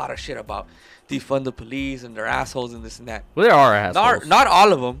hearing a lot of shit about defund the police and they're assholes and this and that. Well, there are assholes. Not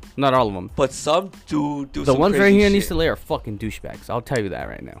all of them. Not all of them. But some do the some ones right here in shit. East LA are fucking douchebags. I'll tell you that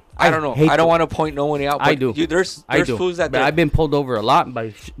right now. I don't know. I don't want to point no one out. But I do. There's fools that. But I've been pulled over a lot by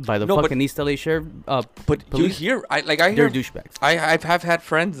the fucking East LA sheriff. But police. you hear, I hear they're douchebags. I have had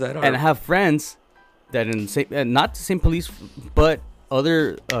friends that are, and I have friends that in the same, not the same police, but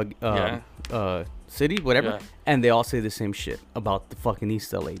other city, whatever, and they all say the same shit about the fucking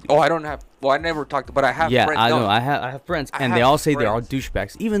East LA. Dude. Oh, I don't have. Well, I never talked, but I have. Yeah, friends. I know. I have friends, and they all say they're all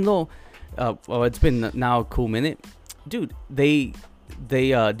douchebags. Even though, it's been now a cool minute, dude. They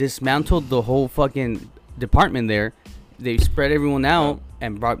dismantled the whole fucking department there. They spread everyone out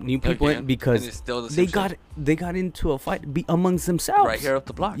and brought new people in because they got into a fight amongst themselves. Right here up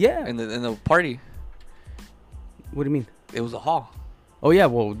the block. Yeah, in the party. What do you mean? It was a hall. Oh yeah,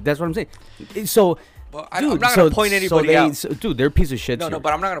 well that's what I'm saying. So But I'm not gonna point anybody out. Dude, they're a piece of shit. No,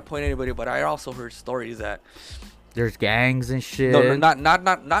 but I'm not gonna point anybody. But I also heard stories that there's gangs and shit. No,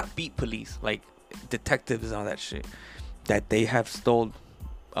 not beat police, like detectives and all that shit. That they have stole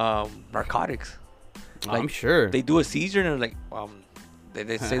narcotics. Like, I'm sure they do a seizure and they're like,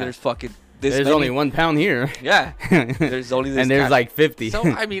 they say there's fucking. There's only 1 pound here. Yeah, there's only this. And there's like 50. So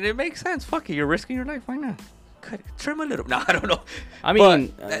I mean, it makes sense. Fuck it, you're risking your life. Why not? Cut it, trim a little. No, I don't know. I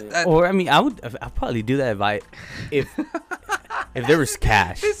mean, I'd probably do that if there was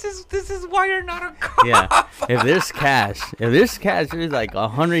cash. This is why you're not a cop. Yeah, if there's cash, there's like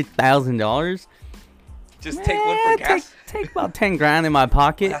 $100,000. Just take one for gas. Take about 10 grand in my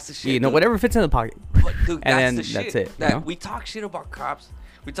pocket. Well, that's the shit, you know, dude. Whatever fits in the pocket. But, dude, and then the shit that's it. That you know? We talk shit about cops.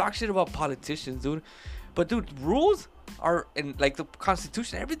 We talk shit about politicians, dude. But dude, rules are in like the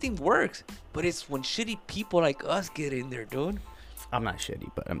Constitution. Everything works. But it's when shitty people like us get in there, dude. I'm not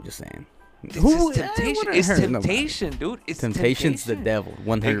shitty, but I'm just saying. It's temptation. It's temptation, dude. It's Temptation's temptation. the devil,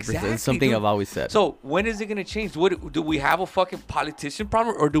 100%. Exactly, it's something dude. I've always said. So when is it gonna change? What do we have a fucking politician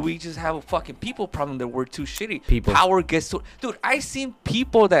problem, or do we just have a fucking people problem that we're too shitty? People. Power gets to. Dude, I seen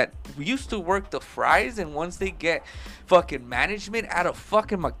people that used to work the fries, and once they get fucking management out of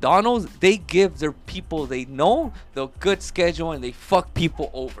fucking McDonald's, they give their people they know the good schedule, and they fuck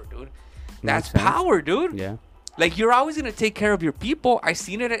people over, dude. That's power, dude. Yeah. Like, you're always gonna take care of your people. I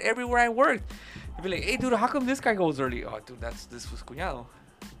seen it everywhere I worked. You'd be like, hey, dude, how come this guy goes early? Oh, dude, this was cuñado.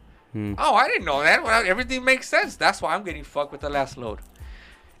 Oh, I didn't know that. Well, everything makes sense. That's why I'm getting fucked with the last load.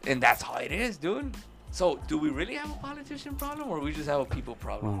 And that's how it is, dude. So, do we really have a politician problem, or we just have a people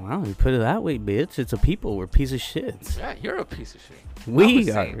problem? Well, you put it that way, bitch. It's a people. We're a piece of shit. Yeah, you're a piece of shit.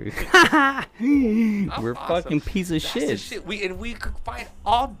 We are. We're awesome. Fucking piece of shit. We could fight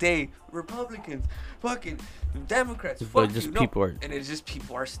all day. Republicans, fucking Democrats, But just people are. And it's just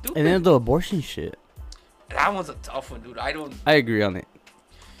people are stupid. And then the abortion shit. That one's a tough one, dude. I agree on it.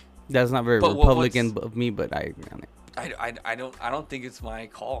 That's not very Republican of me, but I agree on it. I don't think it's my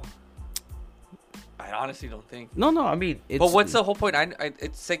call. I honestly don't think. No. I mean, but what's the whole point?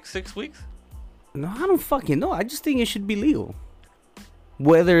 It's 6 weeks. No, I don't fucking know. I just think it should be legal.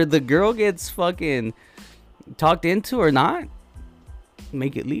 Whether the girl gets fucking talked into or not,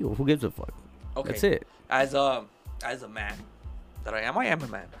 make it legal. Who gives a fuck? Okay. That's it. As a man that I am a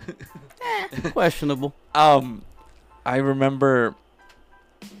man. Questionable. I remember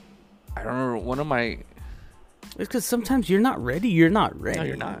one of my. It's because sometimes you're not ready. You're not ready. No,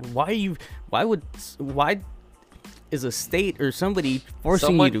 you're not. Why is a state or somebody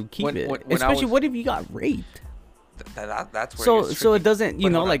forcing you to keep it? Especially what if you got raped? That's where so it doesn't, you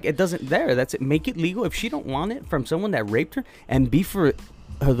know, like it doesn't there. That's it. Make it legal. If she don't want it from someone that raped her, and be for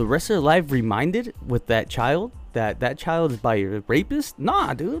her the rest of her life reminded with that child that child is by your rapist.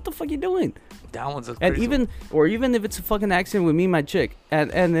 Nah, dude, what the fuck you doing? That one's a and even if it's a fucking accident with me and my chick, and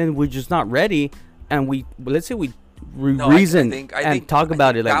then we're just not ready, and let's say we reason and talk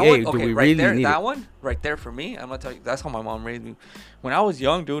about it, like, hey, do we really need that one right there for me? I'm gonna tell you, that's how my mom raised me when I was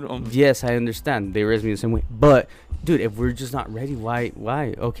young, dude. Yes, I understand, they raised me the same way, but dude, if we're just not ready, why?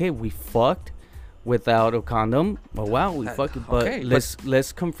 Okay, we fucked without a condom. Oh wow, we fucking. But okay,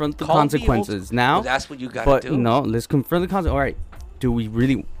 let's confront the consequences now. Well, that's what you gotta do. But no, let's confront the consequences. All right, do we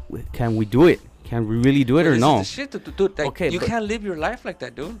really? Can we do it? Can we really do it or no? This is the shit, dude. Like, okay, you can't live your life like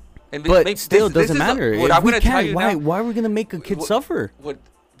that, dude. And but still, it doesn't matter. If we can't, why are we gonna make a kid suffer? But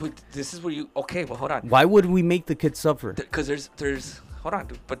this is where you. Okay, well, hold on. Why would we make the kid suffer? Because there's. Hold on,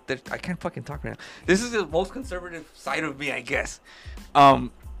 dude. But I can't fucking talk right now. This is the most conservative side of me, I guess.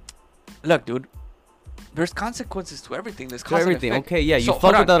 Look, dude. There's consequences to everything. There's cause and effect. Okay, yeah. You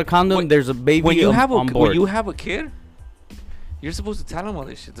fuck without a condom. There's a baby on board. When you have a kid, you're supposed to tell him all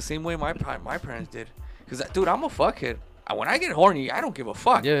this shit the same way my parents did. Because, dude, I'm a fuckhead. When I get horny, I don't give a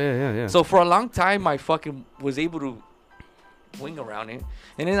fuck. Yeah. So for a long time, I fucking was able to wing around it.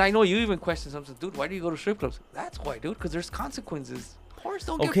 And then I know you even question something. Dude, why do you go to strip clubs? That's why, dude. Because there's consequences. Whores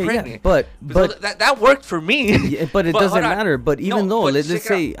don't get pregnant. Yeah, but that worked for me. Yeah, but it doesn't matter. But even though, let's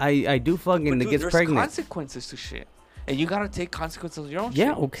say I do fucking to get pregnant. There's consequences to shit. And you gotta take consequences of your own shit.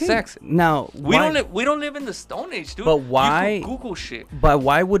 Yeah, okay. Sex. Now, we don't live in the Stone Age, dude. But why? You can Google shit. But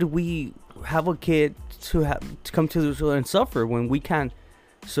why would we have a kid to come to this world and suffer when we can't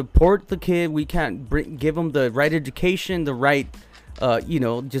support the kid? We can't give them the right education, the right,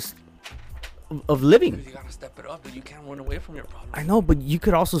 just of living. Dude, you gotta step it up, dude. You can't run away from your problem. I know, but you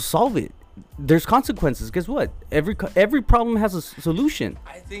could also solve it. There's consequences. Guess what? Every problem has a solution.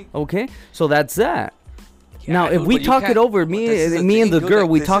 I think. Okay, so that's that. Yeah, now, if dude, we talk it over, me and the girl,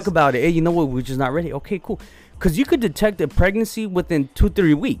 we talk about it. Hey, you know what? We're just not ready. Okay, cool. Because you could detect a pregnancy within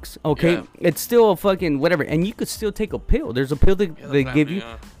 2-3 weeks. Okay, Yeah. it's still a fucking whatever, and you could still take a pill. There's a pill that they give you,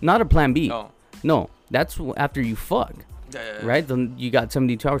 not a Plan B. No, that's after you fuck. Yeah. Right? Then you got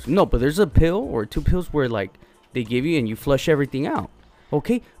 72 hours. No, but there's a pill or 2 pills where like they give you and you flush everything out.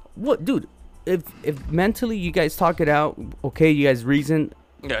 Okay, what, dude? If mentally you guys talk it out, okay, you guys reason.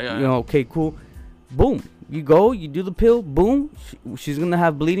 Yeah. You know, okay, cool. Boom. You go, you do the pill, boom. She's going to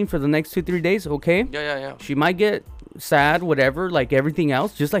have bleeding for the next 2-3 days, okay? Yeah. She might get sad, whatever, like everything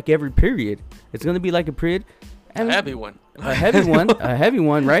else, just like every period. It's going to be like a period. And a heavy one. A heavy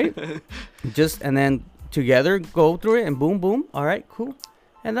one, right? And then together go through it and boom, boom. All right, cool.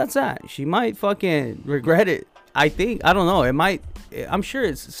 And that's that. She might fucking regret it. I think. I don't know. It might. I'm sure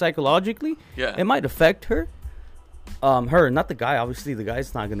it's psychologically. Yeah. It might affect her. Her, not the guy. Obviously, the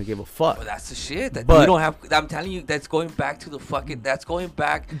guy's not gonna give a fuck. But that's the shit. That But- you don't have. I'm telling you, that's going back to the fucking. That's going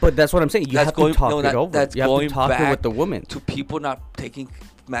back But that's what I'm saying. You That's have going- to talk no, it that- over. that's You have to going talk it back with the woman. to people not taking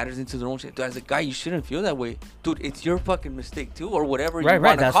matters into their own shit. Dude, as a guy, you shouldn't feel that way, dude. It's your fucking mistake too, or whatever you Right.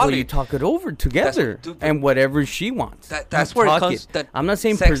 want to That's call why it. you talk it over together, dude, and whatever she wants. That's You where it talk comes. That I'm not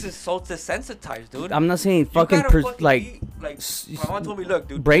saying sex is so desensitized, dude. I'm not saying You fucking gotta like my mom told me, look,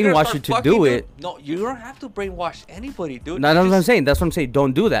 dude, brainwash you to do it. No, you don't have to brainwash anybody, dude. That's what I'm saying. That's what I'm saying.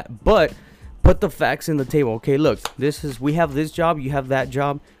 Don't do that. But put the facts in the table. Okay, look, we have this job, you have that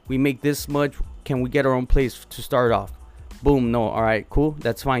job. We make this much. Can we get our own place to start off? Boom. No. All right. Cool.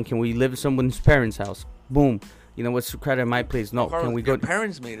 That's fine. Can we live at someone's parents' house? Boom. You know what's the credit at my place? No. Can we go? Your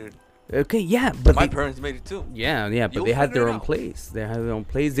parents made it. Okay. Yeah. But My parents made it too. Yeah. But You'll they had figure their it own out. place. They had their own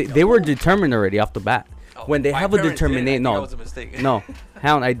place. They were determined already off the bat. Oh, When they my have a parents didn't. I determination, think that no. was a mistake. No,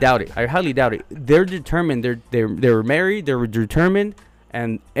 Hound, I doubt it. I highly doubt it. They're determined. They were married. They were determined,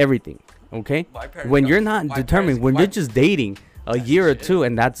 and everything. Okay. My parents When got- you're not my determined, parents- when my- you're just dating a That's year the or shit. two,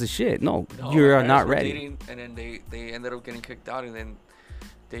 and that's the shit. No, No, you're my not parents were ready. dating, and then they ended up getting kicked out, and then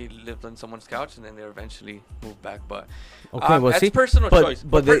they lived on someone's couch, and then they eventually moved back. But Okay, well, that's see, personal but- choice. but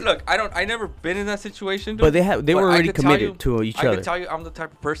But they- look, I never been in that situation, dude. But they But were I already could tell committed you- to each I other. can tell you, I'm the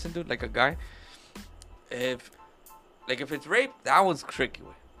type of person, dude, like a guy. If it's rape, that one's tricky.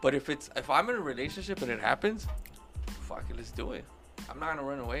 But if I'm in a relationship and it happens, fuck it, let's do it. I'm not gonna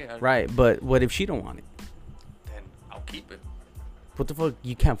run away. Right, but what if she don't want it? Then I'll keep it. What the fuck?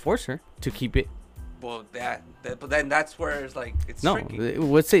 You can't force her to keep it. Well, but then that's where it's like it's No, tricky.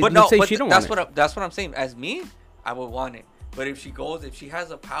 let's say But no, but she don't that's want it. that's what I'm saying. As me, I would want it. But if she has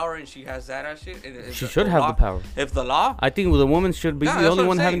the power and she has that shit, and She should have the power. If the law, I think the woman should be No, the that's only what I'm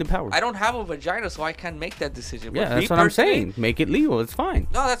one having saying. the power. I don't have a vagina, so I can't make that decision. Yeah, But that's me what I'm personally- saying. Make it legal. It's fine.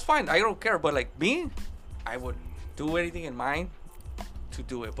 No, that's fine. I don't care. But like me, I would do anything in mind to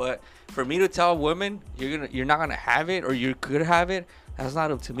do it. But for me to tell a woman you're not gonna have it or you could have it, that's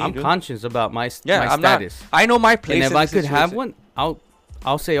not up to me. I'm dude. conscious about my Yeah, my I'm status. not. I know my place. And if in I the could have situation. one,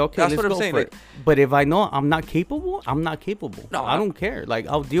 I'll say okay, That's let's what I'm go saying, for it. like- But if I know I'm not capable, I'm not capable. No, I don't care. Like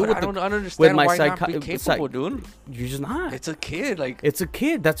I'll deal But with I don't with understand my why not psychi- be psych- capable, dude. You're just not. It's a kid, like It's a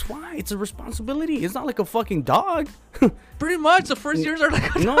kid. That's why it's a responsibility. It's not like a fucking dog. pretty much the first years are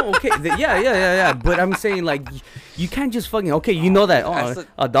like. No, okay, yeah. But I'm saying like you can't just fucking okay. You know that That's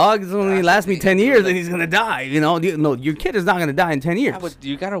a dog is only that's last the me thing. 10 years and he's gonna die. You know, no, your kid is not gonna die in 10 years. Yeah, but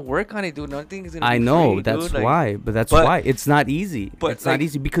you gotta work on it, dude. Nothing is gonna. I be know free, that's dude. Like, why, but that's but- why it's not easy. but, It's not like,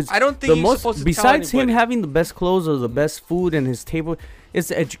 easy because I don't think the you're most supposed to tell besides him anybody. having the best clothes or the best food and his table, it's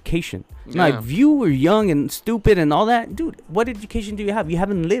the education. Yeah. Like if you were young and stupid and all that, dude, what education do you have? You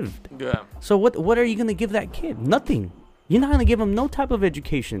haven't lived. Yeah. So what are you gonna give that kid? Nothing. You're not gonna give him no type of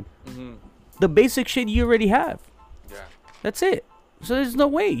education. Mm-hmm. The basic shit you already have. Yeah. That's it. So there's no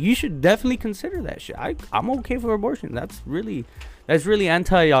way. You should definitely consider that shit. I'm okay for abortion. That's really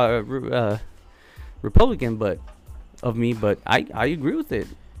anti Republican, but of me. But I agree with it,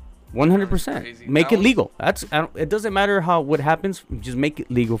 100%. crazy. Make That it was- legal. It doesn't matter what happens. Just make it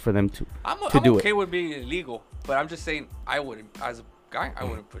legal for them to. I'm do okay it. with being illegal, but I'm just saying I wouldn't, as a guy, I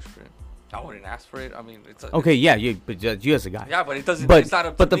wouldn't push for it. I wouldn't ask for it. I mean, it's a, Okay, yeah, but you as a guy. Yeah, but it doesn't. But it's not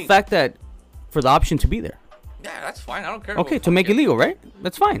up but to the me. fact that for the option to be there. Yeah, that's fine. I don't care. Okay, about to make it fucking- legal, right?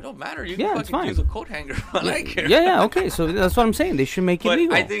 That's fine. It don't matter. You Yeah, can it's fucking fine. use a coat hanger. I like care. Yeah. Okay, so that's what I'm saying. They should make it But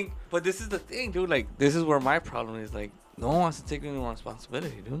legal. I think, but this is the thing, dude. Like, this is where my problem is. Like, no one wants to take any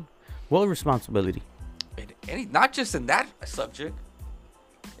responsibility, dude. What responsibility? Not just in that subject,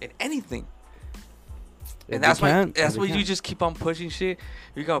 in anything. If And they that's why can't, that's they why you can't. just keep on pushing shit.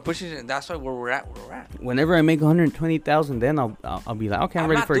 You keep on pushing it, and that's why where we're at. Whenever I make 120,000, then I'll be like, okay, I'm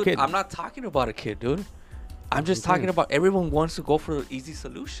ready not, for a dude, kid. I'm not talking about a kid, dude. I'm just talking about everyone wants to go for an easy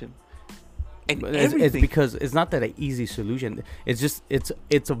solution. and it's because it's not that an easy solution. It's just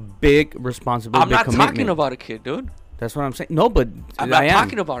it's a big responsibility. I'm not commitment. talking about a kid, dude. That's what I'm saying. No, but I'm not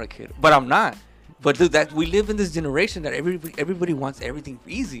talking about a kid. But I'm not. But dude, that we live in this generation that everybody wants everything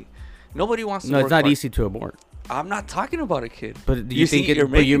easy. Nobody wants to. No, work it's not hard. easy to abort. I'm not talking about a kid. But do you think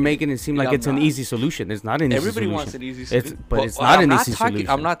you're making it seem like it's an easy solution? It's not an easy solution. Everybody wants an easy solution. But it's not an easy solution.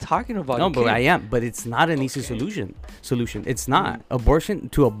 I'm not talking about. No, a but kid. I am. But it's not an easy solution. It's not. Abortion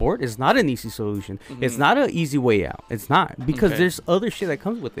to abort is not an easy solution. It's not an easy way out. It's not, because there's other shit that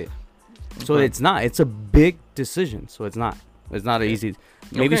comes with it. So it's not. It's a big decision. So it's not. It's not an easy.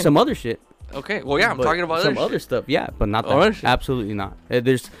 Maybe some other shit. Okay. Well, yeah, I'm talking about some other stuff. Yeah, but not that. Absolutely not.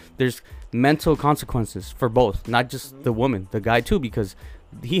 There's mental consequences for both, not just the woman, the guy too, because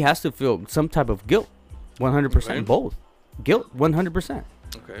he has to feel some type of guilt. 100%. Both. Guilt 100%.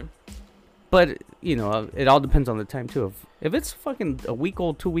 Okay. But you know, it all depends on the time too. If it's fucking a week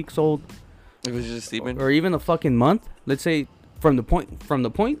old, 2 weeks old, if it's just semen, or even a fucking month, let's say from the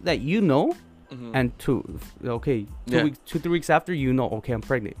point that you know, and to 2 weeks, 2-3 weeks after, you know, okay, I'm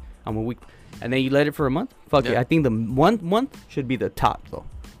pregnant, I'm a week, and then you let it for a month. Fuck it. I think the 1 month should be the top though.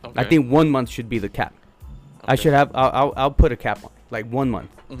 Okay. I think 1 month should be the cap. Okay. I should have. I'll put a cap on, like 1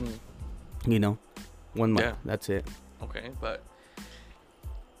 month. You know, 1 month. Yeah. That's it. Okay, but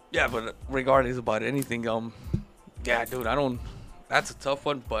yeah, but regardless about anything, yeah, dude, I don't. That's a tough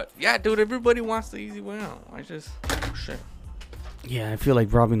one, but yeah, dude, everybody wants the easy way out. Shit. Yeah, I feel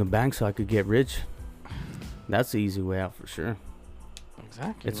like robbing the bank so I could get rich. That's the easy way out for sure.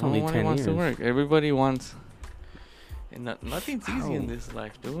 Exactly. It's only 10 wants years. To work. Everybody wants. And nothing's easy in this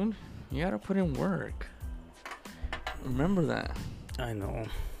life, dude. You gotta put in work. Remember that. I know.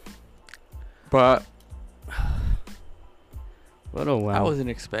 But oh wow. I wasn't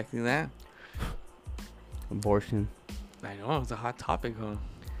expecting that. Abortion. I know, it was a hot topic, huh?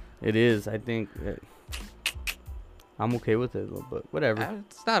 It is. I think I'm okay with it, but whatever.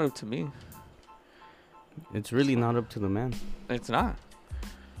 It's not up to me. It's really not up to the man. It's not.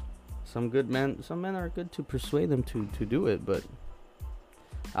 Some men are good to persuade them to do it, but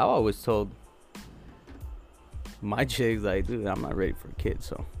I always told my chicks, like, dude, I'm not ready for a kid,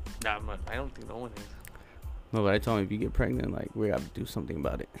 so. Nah, I don't think no one is. No, but I told him, if you get pregnant, like, we gotta do something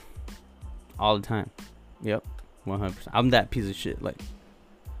about it. All the time. Yep, 100%. I'm that piece of shit, like,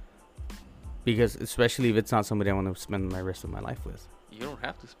 because especially if it's not somebody I want to spend my rest of my life with. You don't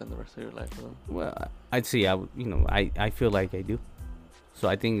have to spend the rest of your life with them. Well, I'd say I feel like I do. So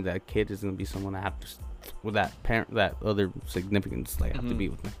I think that kid is gonna be someone I have to, with that parent, that other significance, like, have to be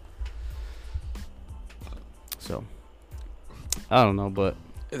with me. So I don't know, but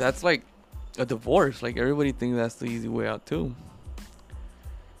that's like a divorce. Like, everybody thinks that's the easy way out too.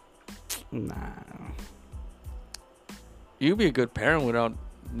 Nah. You can be a good parent without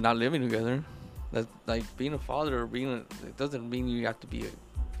not living together. That's like being a father or it doesn't mean you have to be a.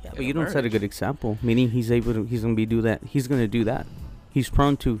 Yeah, but you don't set a good example. Meaning he's gonna do that. He's gonna do that. He's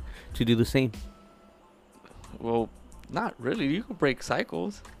prone to do the same. Well, not really. You could break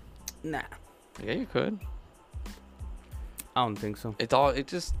cycles. Nah. Yeah, you could. I don't think so. It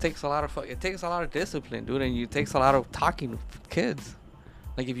just takes a lot of discipline, dude, and it takes a lot of talking to kids.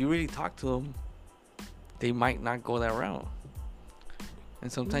 Like, if you really talk to them, they might not go that route.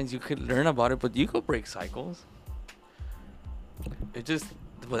 And sometimes you could learn about it, but you could break cycles. But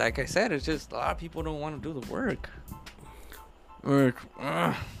like I said, it's just a lot of people don't want to do the work.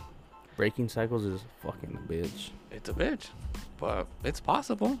 Breaking cycles is fucking a bitch. It's a bitch, but it's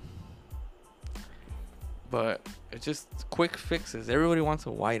possible. But it's just quick fixes. Everybody wants a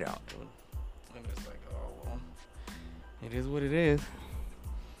whiteout, dude. And it's like, oh well, it is what it is.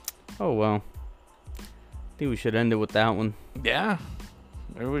 Oh well. I think we should end it with that one. Yeah.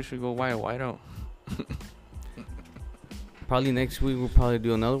 Everybody should go whiteout. Probably next week we'll probably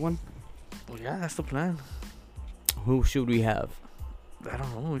do another one. Well, yeah, that's the plan. Who should we have? I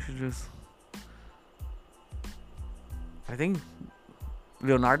don't know. We should just. I think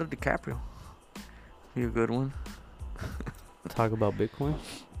Leonardo DiCaprio be a good one. Talk about Bitcoin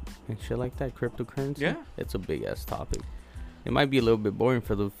and shit like that, cryptocurrency. Yeah, it's a big ass topic. It might be a little bit boring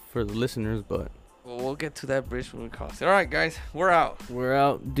for the listeners, but we'll get to that bridge when we cross it. All right, guys, we're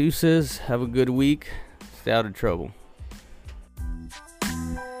out. Deuces. Have a good week. Stay out of trouble.